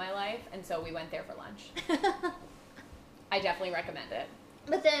time in my life, and so we went there for lunch. I definitely recommend it.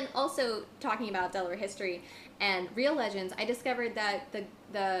 But then also talking about Delaware history and real legends, I discovered that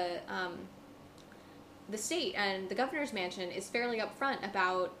the state and the governor's mansion is fairly upfront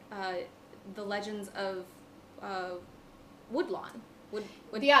about the legends of Woodlawn.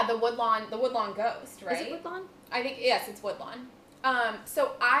 Yeah, the Woodlawn ghost, right? Is it Woodlawn? I think, yes, it's Woodlawn.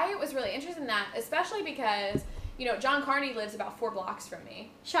 So I was really interested in that, especially because, John Carney lives about 4 blocks from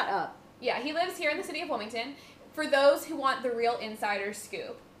me. Shut up. Yeah, he lives here in the city of Wilmington. For those who want the real insider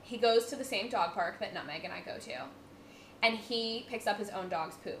scoop, he goes to the same dog park that Nutmeg and I go to. And he picks up his own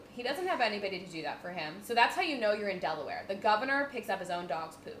dog's poop. He doesn't have anybody to do that for him. So that's how you know you're in Delaware. The governor picks up his own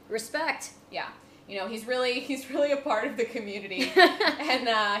dog's poop. Respect. Yeah. You know, he's really a part of the community,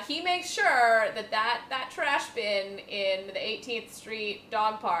 and he makes sure that trash bin in the 18th Street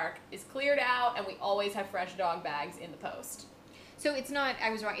dog park is cleared out, and we always have fresh dog bags in the post. So it's not. I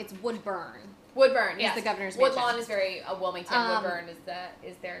was wrong. It's Woodburn. Woodburn, yes. Is the governor's mansion. Woodlawn is very Wilmington. Woodburn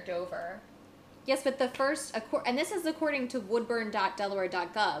is their Dover. Yes, but the first, and this is according to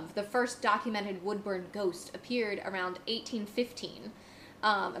woodburn.delaware.gov, the first documented Woodburn ghost appeared around 1815,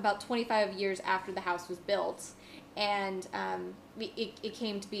 about 25 years after the house was built, and it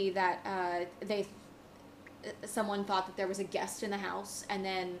came to be that someone thought that there was a guest in the house, and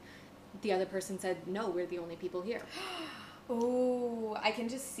then the other person said, "No, we're the only people here." Oh, I can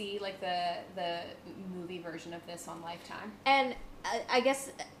just see like the movie version of this on Lifetime. And I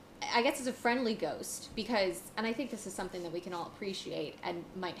guess it's a friendly ghost because, and I think this is something that we can all appreciate and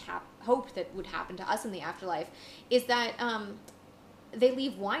might hope that would happen to us in the afterlife, is that they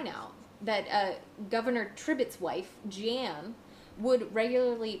leave wine out. That Governor Tribbitt's wife, Jan, would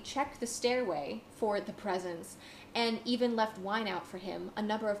regularly check the stairway for the presence and even left wine out for him a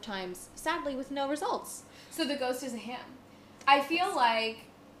number of times, sadly with no results. So the ghost is a him. I feel like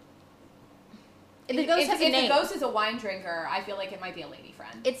the ghost has a name. If the ghost is a wine drinker, I feel like it might be a lady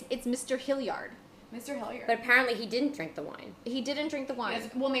friend. It's Mr. Hilliard. Mr. Hilliard. But apparently he didn't drink the wine. He didn't drink the wine.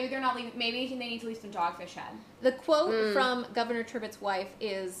 Yes, well, maybe they're not leaving. Maybe they need to leave some dogfish head. The quote from Governor Tribbitt's wife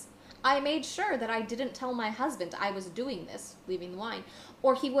is, "I made sure that I didn't tell my husband I was doing this," leaving the wine,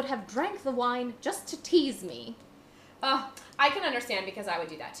 "or he would have drank the wine just to tease me." I can understand because I would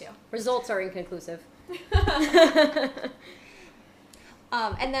do that too. Results are inconclusive.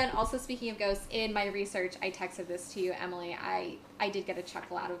 And then also speaking of ghosts, in my research, I texted this to you, Emily. I did get a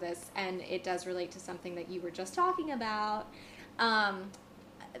chuckle out of this, and it does relate to something that you were just talking about.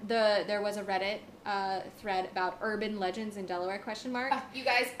 There was a Reddit thread about urban legends in Delaware, ? You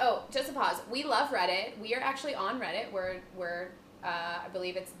guys, just a pause. We love Reddit. We are actually on Reddit. We're I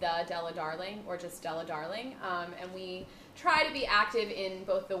believe it's the Della Darling or just Della Darling. And we try to be active in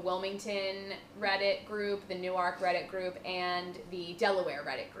both the Wilmington Reddit group, the Newark Reddit group, and the Delaware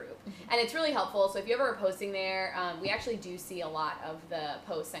Reddit group. And it's really helpful. So if you ever are posting there, we actually do see a lot of the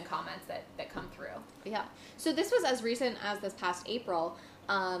posts and comments that come through. Yeah. So this was as recent as this past April.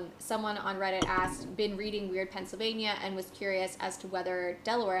 Someone on Reddit asked, been reading Weird Pennsylvania, and was curious as to whether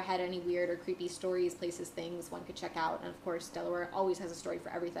Delaware had any weird or creepy stories, places, things one could check out. And of course, Delaware always has a story for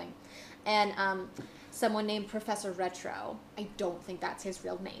everything. And someone named Professor Retro, I don't think that's his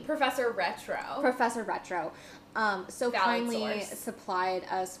real name. Professor Retro. Professor Retro. So kindly supplied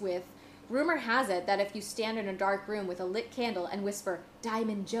us with, rumor has it that if you stand in a dark room with a lit candle and whisper,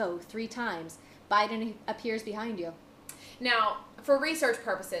 "Diamond Joe," 3 times, Biden appears behind you. Now, for research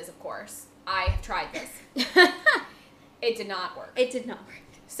purposes, of course, I have tried this. It did not work. It did not work.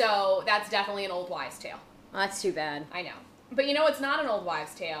 So that's definitely an old wives' tale. Well, that's too bad. I know. But you know what's not an old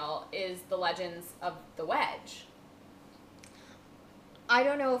wives' tale is the legends of the wedge. I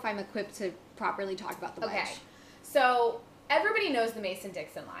don't know if I'm equipped to properly talk about the wedge. Okay. So everybody knows the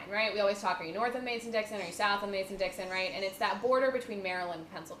Mason-Dixon line, right? We always talk, are you north of Mason-Dixon, are you south of Mason-Dixon, right? And it's that border between Maryland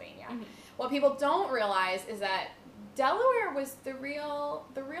and Pennsylvania. Mm-hmm. What people don't realize is that Delaware was the real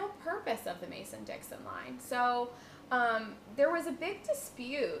purpose of the Mason-Dixon line. So there was a big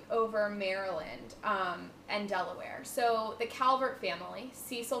dispute over Maryland and Delaware. So the Calvert family,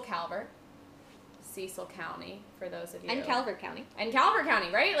 Cecil Calvert, Cecil County, for those of you. And Calvert County. And Calvert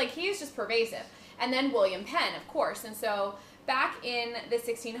County, right? Like, he is just pervasive. And then William Penn, of course. And so back in the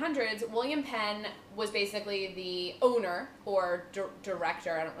 1600s, William Penn was basically the owner or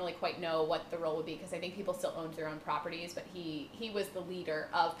director. I don't really quite know what the role would be because I think people still owned their own properties, but he was the leader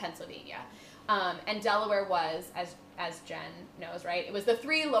of Pennsylvania. And Delaware was, as Jen knows, right? It was the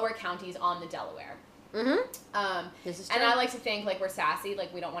 3 lower counties on the Delaware. Mm-hmm. This is true. And I like to think, like, we're sassy,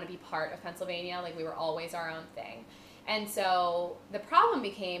 like, we don't want to be part of Pennsylvania, like, we were always our own thing. And so the problem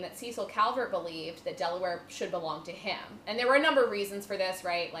became that Cecil Calvert believed that Delaware should belong to him. And there were a number of reasons for this,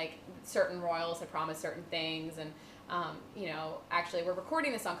 right? Like, certain royals had promised certain things. And, actually, we're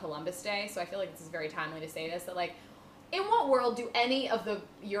recording this on Columbus Day, so I feel like this is very timely to say this, that, like, in what world do any of the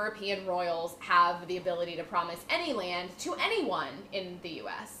European royals have the ability to promise any land to anyone in the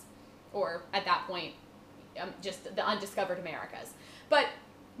U.S.? Or, at that point, just the undiscovered Americas. But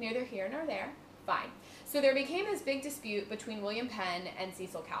neither here nor there. Fine. So there became this big dispute between William Penn and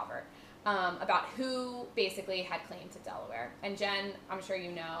Cecil Calvert about who basically had claim to Delaware. And Jen, I'm sure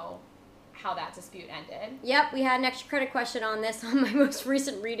you know how that dispute ended. Yep, we had an extra credit question on this on my most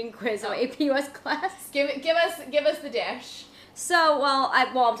recent reading quiz of AP US class. Give us the dish. So,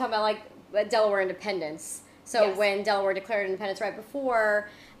 I'm talking about like Delaware independence. So yes. When Delaware declared independence right before,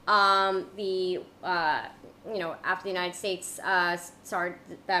 After the United States started,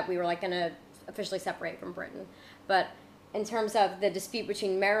 that we were like going to officially separate from Britain. But in terms of the dispute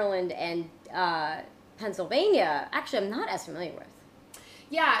between Maryland and Pennsylvania, actually, I'm not as familiar with.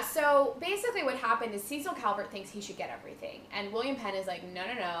 Yeah, so basically what happened is Cecil Calvert thinks he should get everything. And William Penn is like,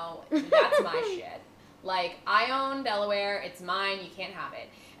 no, that's my shit. Like, I own Delaware, it's mine, you can't have it.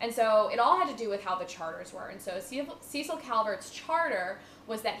 And so it all had to do with how the charters were. And so Cecil Calvert's charter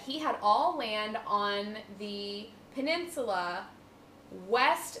was that he had all land on the peninsula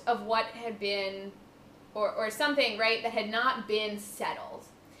west of what had been, or something, right, that had not been settled.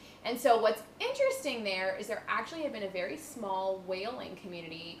 And so what's interesting there is there actually had been a very small whaling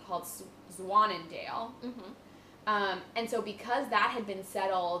community called Zwanendale. Mm-hmm. And so because that had been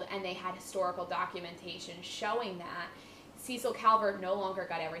settled and they had historical documentation showing that, Cecil Calvert no longer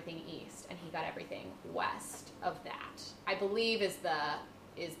got everything east and he got everything west of that, I believe is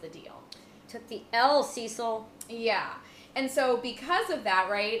the deal. Took the L, Cecil. Yeah. And so because of that,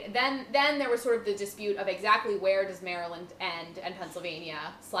 right, then there was sort of the dispute of exactly where does Maryland end and Pennsylvania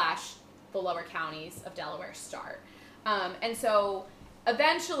 / the lower counties of Delaware start. And so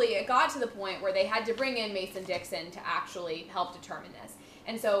eventually it got to the point where they had to bring in Mason-Dixon to actually help determine this.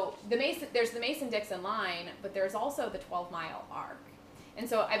 And so there's the Mason-Dixon line, but there's also the 12-mile arc. And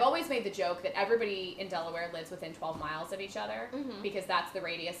so I've always made the joke that everybody in Delaware lives within 12 miles of each other, mm-hmm. because that's the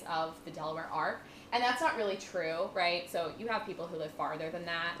radius of the Delaware arc. And that's not really true, right? So you have people who live farther than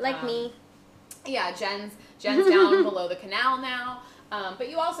that. Like me. Yeah, Jen's down below the canal now. But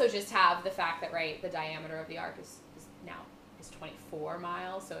you also just have the fact that, right, the diameter of the arc is 24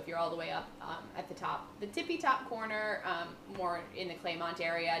 miles. So if you're all the way up at the top, the tippy top corner, more in the Claymont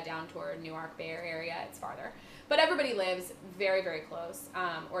area, down toward Newark Bay area, it's farther. But everybody lives very, very close,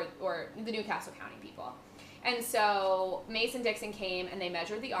 or the Newcastle County people. And so Mason-Dixon came and they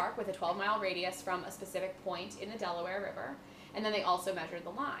measured the arc with a 12-mile radius from a specific point in the Delaware River. And then they also measured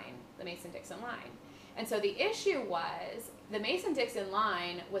the line, the Mason-Dixon line. And so the issue was the Mason-Dixon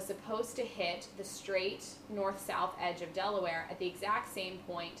line was supposed to hit the straight north-south edge of Delaware at the exact same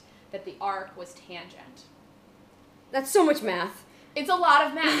point that the arc was tangent. That's so much math. It's a lot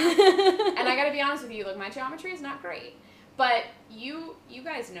of math. And I gotta be honest with you, look, my geometry is not great. But you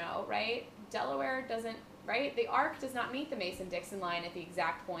guys know, right? Delaware doesn't, right? The arc does not meet the Mason-Dixon line at the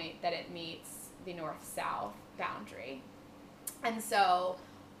exact point that it meets the north-south boundary. And so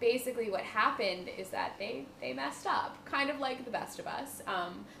basically what happened is that they messed up, kind of like The Best of Us.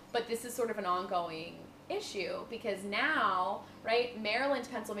 But this is sort of an ongoing issue because now, right, Maryland,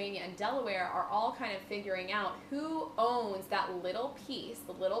 Pennsylvania, and Delaware are all kind of figuring out who owns that little piece,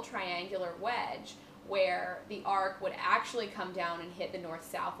 the little triangular wedge, where the arc would actually come down and hit the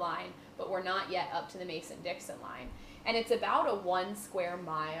north-south line, but we're not yet up to the Mason-Dixon line. And it's about a 1 square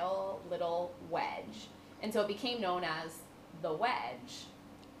mile little wedge. And so it became known as the wedge.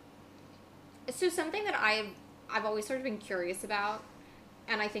 So something that I've always sort of been curious about,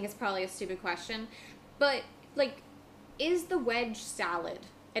 and I think it's probably a stupid question, but, like, is the wedge salad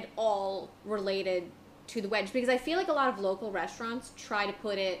at all related to the wedge? Because I feel like a lot of local restaurants try to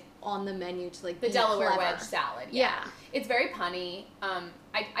put it on the menu to, like, the Delaware clever. Wedge salad. Yeah. It's very punny.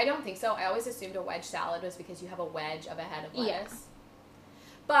 I don't think so. I always assumed a wedge salad was because you have a wedge of a head of lettuce. Yeah.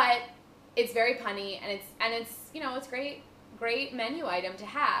 But it's very punny, and it's it's great menu item to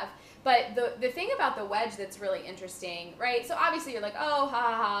have. But the thing about the wedge that's really interesting, right? So obviously you're like, oh, ha,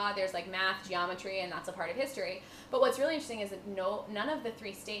 ha, ha, there's like math, geometry, and that's a part of history. But what's really interesting is that none of the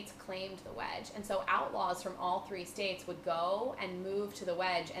 3 states claimed the wedge. And so outlaws from all 3 states would go and move to the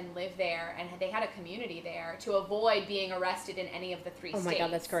wedge and live there, and they had a community there to avoid being arrested in any of the 3 states. Oh my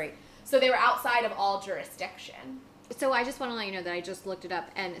God, that's great. So they were outside of all jurisdiction. So I just want to let you know that I just looked it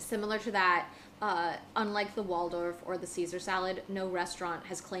up, and similar to that, unlike the Waldorf or the Caesar salad, no restaurant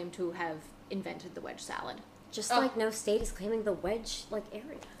has claimed to have invented the wedge salad. Just like no state is claiming the wedge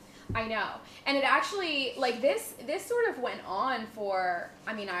area. I know. And it actually, like, this sort of went on for,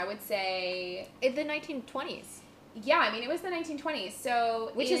 I would say... in the 1920s. Yeah, it was the 1920s.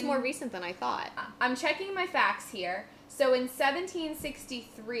 So which is more recent than I thought. I'm checking my facts here. So in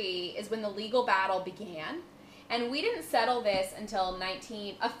 1763 is when the legal battle began. And we didn't settle this until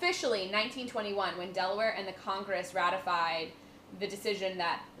officially 1921, when Delaware and the Congress ratified the decision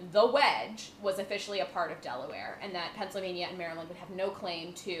that the wedge was officially a part of Delaware and that Pennsylvania and Maryland would have no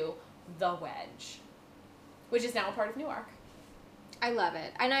claim to the wedge, which is now a part of Newark. I love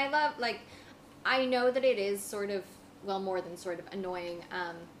it. And I love, I know that it is sort of, well, more than sort of annoying.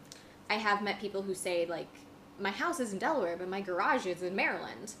 I have met people who say, my house is in Delaware, but my garage is in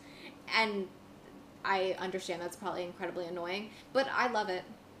Maryland. And I understand that's probably incredibly annoying, but I love it.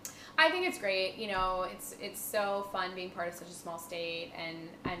 I think it's great. You know, it's so fun being part of such a small state,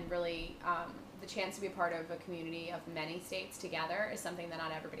 and really the chance to be a part of a community of many states together is something that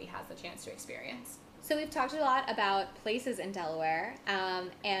not everybody has the chance to experience. So we've talked a lot about places in Delaware,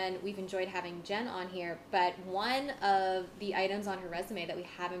 and we've enjoyed having Jen on here, but one of the items on her resume that we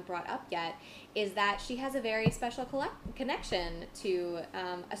haven't brought up yet is that she has a very special connection to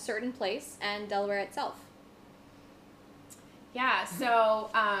a certain place and Delaware itself. Yeah, so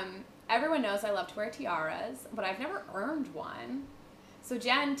everyone knows I love to wear tiaras, but I've never earned one. So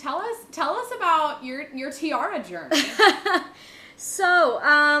Jen, tell us about your tiara journey.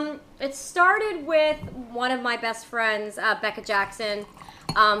 So, it started with one of my best friends, Becca Jackson,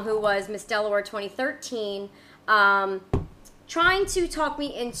 who was Miss Delaware 2013, trying to talk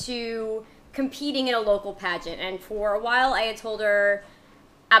me into competing in a local pageant. And for a while, I had told her,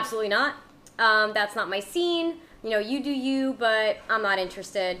 absolutely not. That's not my scene. You know, you do you, but I'm not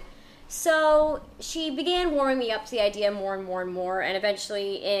interested. So she began warming me up to the idea more and more and more. And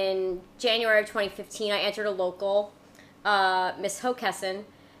eventually, in January of 2015, I entered a local, Miss Hockessin,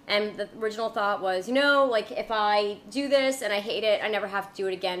 and the original thought was, you know, like, if I do this and I hate it, I never have to do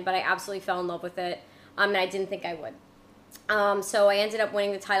it again, but I absolutely fell in love with it, and I didn't think I would. So I ended up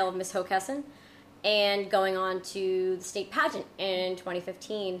winning the title of Miss Hockessin and going on to the state pageant in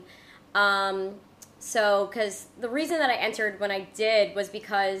 2015. So, because the reason that I entered when I did was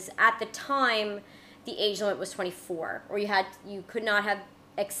because at the time, the age limit was 24, or you could not have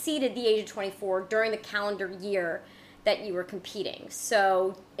exceeded the age of 24 during the calendar year that you were competing.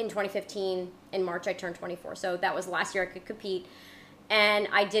 So in 2015, in March, I turned 24. So that was last year I could compete. And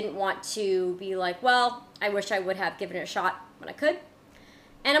I didn't want to be like, well, I wish I would have given it a shot when I could.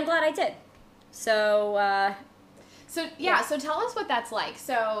 And I'm glad I did. So, so tell us what that's like.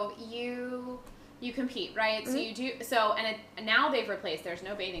 So you compete, right? Mm-hmm. So you do, and now they've replaced, there's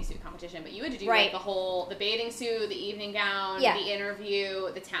no bathing suit competition, but you had to do like the bathing suit, the evening gown, the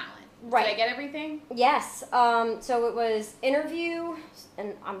interview, the talent. Right. Did I get everything? Yes. So it was interview,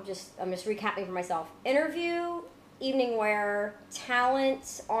 and I'm just recapping for myself. Interview, evening wear,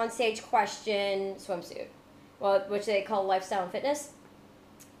 talent, on-stage question, swimsuit, which they call lifestyle and fitness.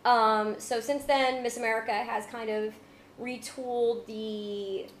 So since then, Miss America has kind of retooled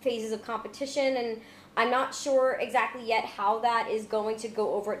the phases of competition, and I'm not sure exactly yet how that is going to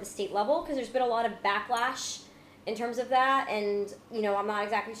go over at the state level, because there's been a lot of backlash in terms of that, and, you know, I'm not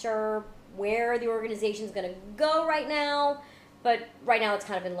exactly sure where the organization's going to go right now, but right now it's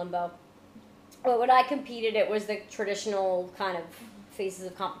kind of in limbo. But when I competed, it was the traditional kind of phases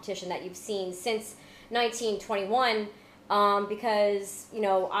of competition that you've seen since 1921, because, you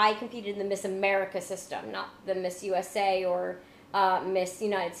know, I competed in the Miss America system, not the Miss USA or Miss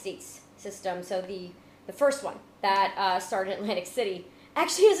United States system. So the first one that started in Atlantic City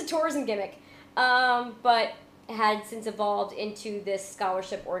actually is a tourism gimmick, but had since evolved into this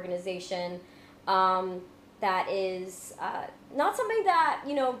scholarship organization that is not something that,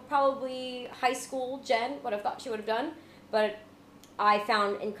 you know, probably high school Jen would have thought she would have done, but I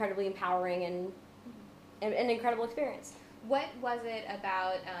found incredibly empowering and an incredible experience. What was it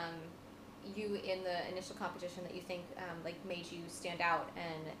about you in the initial competition that you think made you stand out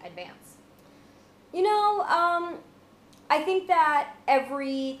and advance? You know, I think that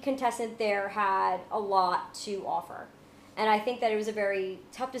every contestant there had a lot to offer. And I think that it was a very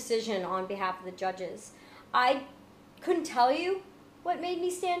tough decision on behalf of the judges. I couldn't tell you what made me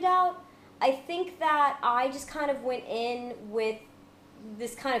stand out. I think that I just kind of went in with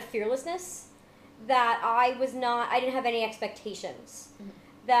this kind of fearlessness that I didn't have any expectations. Mm-hmm.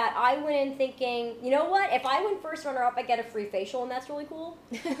 That I went in thinking, you know what, if I win first runner-up, I get a free facial, and that's really cool.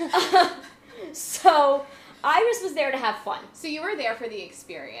 So I just was there to have fun. So you were there for the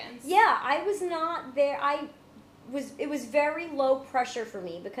experience. Yeah, I was not there. It was very low pressure for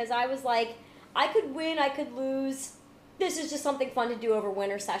me, because I was like, I could win, I could lose. This is just something fun to do over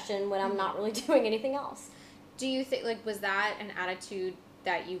winter session when I'm not really doing anything else. Do you think, was that an attitude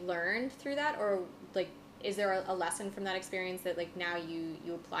that you learned through that, or is there a lesson from that experience that now you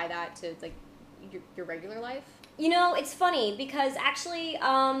apply that to your regular life? You know, it's funny because actually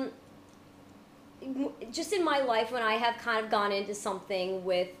just in my life, when I have kind of gone into something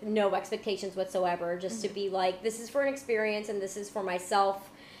with no expectations whatsoever, just to be like, this is for an experience and this is for myself,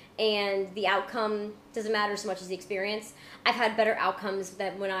 and the outcome doesn't matter so much as the experience, I've had better outcomes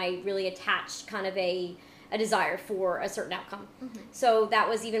than when I really attached kind of a desire for a certain outcome. Mm-hmm. So that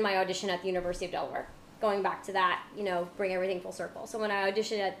was even my audition at the University of Delaware. Going back to that, you know, bring everything full circle. So when I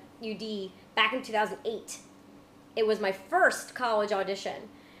auditioned at UD back in 2008, it was my first college audition.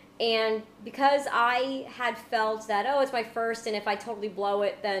 And because I had felt that, oh, it's my first, and if I totally blow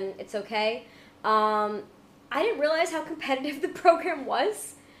it, then it's okay, I didn't realize how competitive the program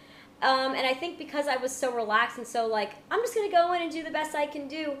was. And I think because I was so relaxed and so like, I'm just going to go in and do the best I can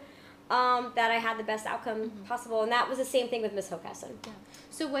do, that I had the best outcome possible. And that was the same thing with Miss Hockessin. Yeah.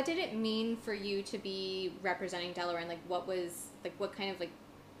 So what did it mean for you to be representing Delaware, and like what kind of like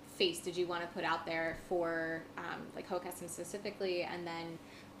face did you want to put out there for like Hockessin specifically, and then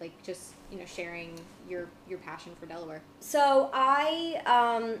like just, you know, sharing your passion for Delaware? So I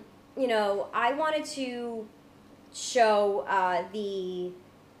wanted to show the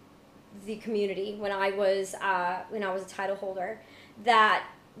community when I was a title holder that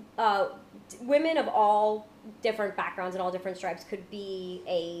women of all different backgrounds and all different stripes could be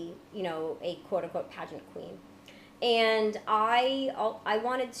a quote unquote pageant queen. And I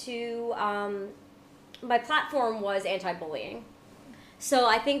wanted to, my platform was anti-bullying. So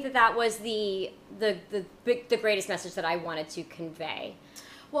I think that was the greatest message that I wanted to convey.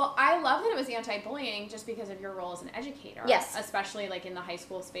 Well, I love that it was anti-bullying just because of your role as an educator. Yes. Especially like in the high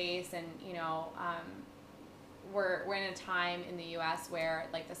school space, and you know, we're in a time in the U.S. where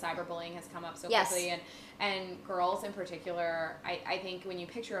like the cyberbullying has come up so quickly, and girls in particular. I think when you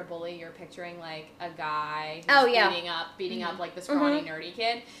picture a bully, you're picturing like a guy who's beating up like the scrawny nerdy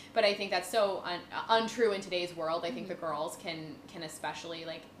kid. But I think that's so untrue in today's world. I think the girls can especially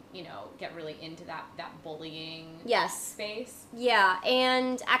like, you know, get really into that bullying space. Yeah,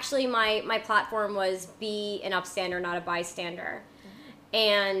 and actually my platform was be an upstander, not a bystander.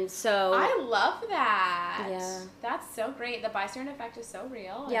 And so I love that. Yeah. That's so great. The bystander effect is so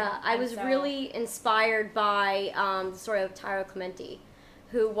real. Yeah, I was really inspired by the story of Tyra Clementi,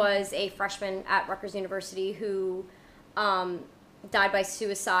 who was a freshman at Rutgers University who died by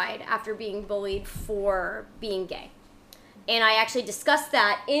suicide after being bullied for being gay. And I actually discussed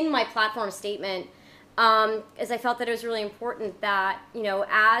that in my platform statement, as I felt that it was really important that, you know,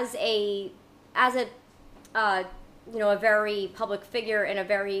 as a very public figure in a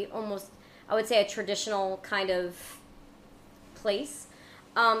very almost, I would say, a traditional kind of place,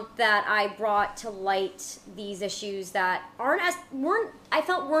 that I brought to light these issues that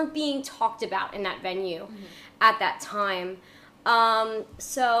weren't being talked about in that venue at that time.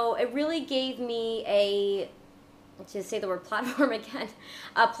 So it really gave me to say the word platform again,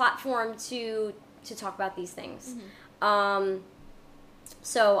 a platform to talk about these things.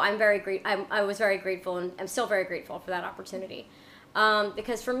 So I was very grateful, and I'm still very grateful for that opportunity.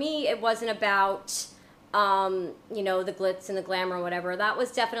 Because for me, it wasn't about, the glitz and the glamour or whatever. That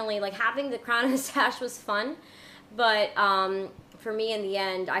was definitely, like, having the crown and the sash was fun. But for me, in the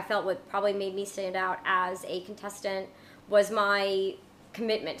end, I felt what probably made me stand out as a contestant was my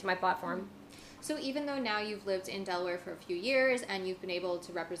commitment to my platform. So even though now you've lived in Delaware for a few years and you've been able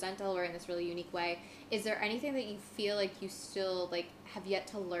to represent Delaware in this really unique way, is there anything that you feel like you still have yet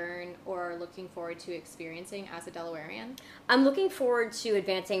to learn or are looking forward to experiencing as a Delawarean? I'm looking forward to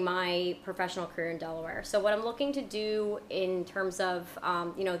advancing my professional career in Delaware. So what I'm looking to do in terms of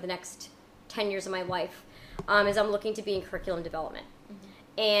the next 10 years of my life is I'm looking to be in curriculum development.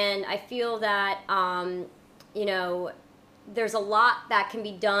 And I feel that there's a lot that can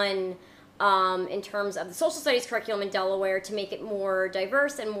be done in terms of the social studies curriculum in Delaware to make it more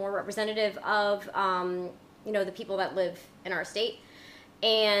diverse and more representative of, the people that live in our state.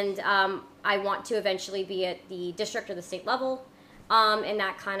 And I want to eventually be at the district or the state level in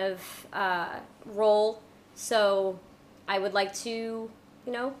that kind of role. So I would like to,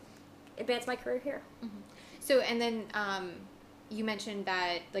 advance my career here. So, and then you mentioned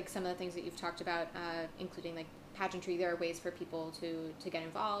that, like, some of the things that you've talked about, including, like, pageantry, there are ways for people to get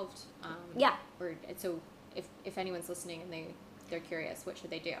involved. So if anyone's listening and they're curious, what should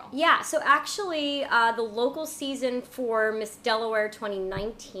they do? Yeah, so actually the local season for Miss Delaware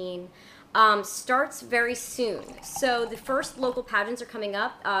 2019 starts very soon. So the first local pageants are coming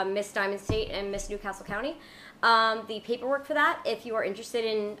up, Miss Diamond State and Miss Newcastle County. The paperwork for that, if you are interested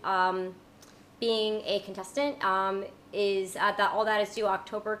in being a contestant, is all that is due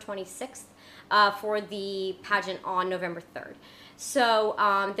October 26th. For the pageant on November 3rd. So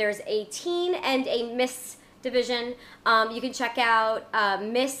there's a teen and a Miss division. You can check out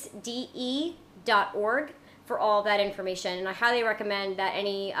missde.org for all that information. And I highly recommend that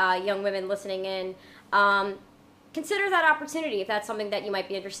any young women listening in consider that opportunity if that's something that you might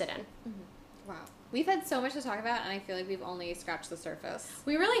be interested in. Wow. We've had so much to talk about, and I feel like we've only scratched the surface.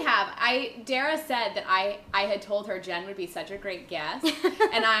 We really have. Dara said that I had told her Jen would be such a great guest,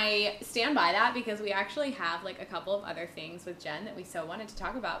 and I stand by that because we actually have, like, a couple of other things with Jen that we so wanted to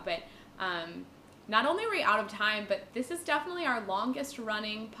talk about, but not only are we out of time, but this is definitely our longest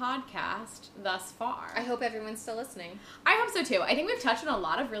running podcast thus far. I hope everyone's still listening. I hope so too. I think we've touched on a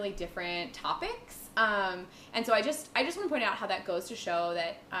lot of really different topics. And so I just want to point out how that goes to show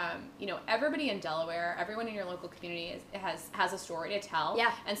that, everybody in Delaware, everyone in your local community has a story to tell.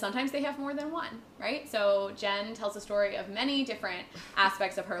 Yeah. And sometimes they have more than one, right? So Jen tells a story of many different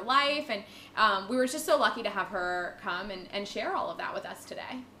aspects of her life. And we were just so lucky to have her come and share all of that with us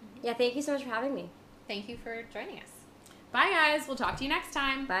today. Yeah, thank you so much for having me. Thank you for joining us. Bye, guys. We'll talk to you next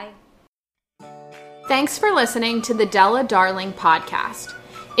time. Bye. Thanks for listening to the Della Darling podcast.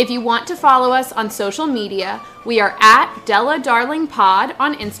 If you want to follow us on social media, we are at Della Darling Pod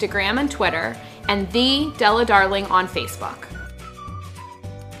on Instagram and Twitter, and The Della Darling on Facebook.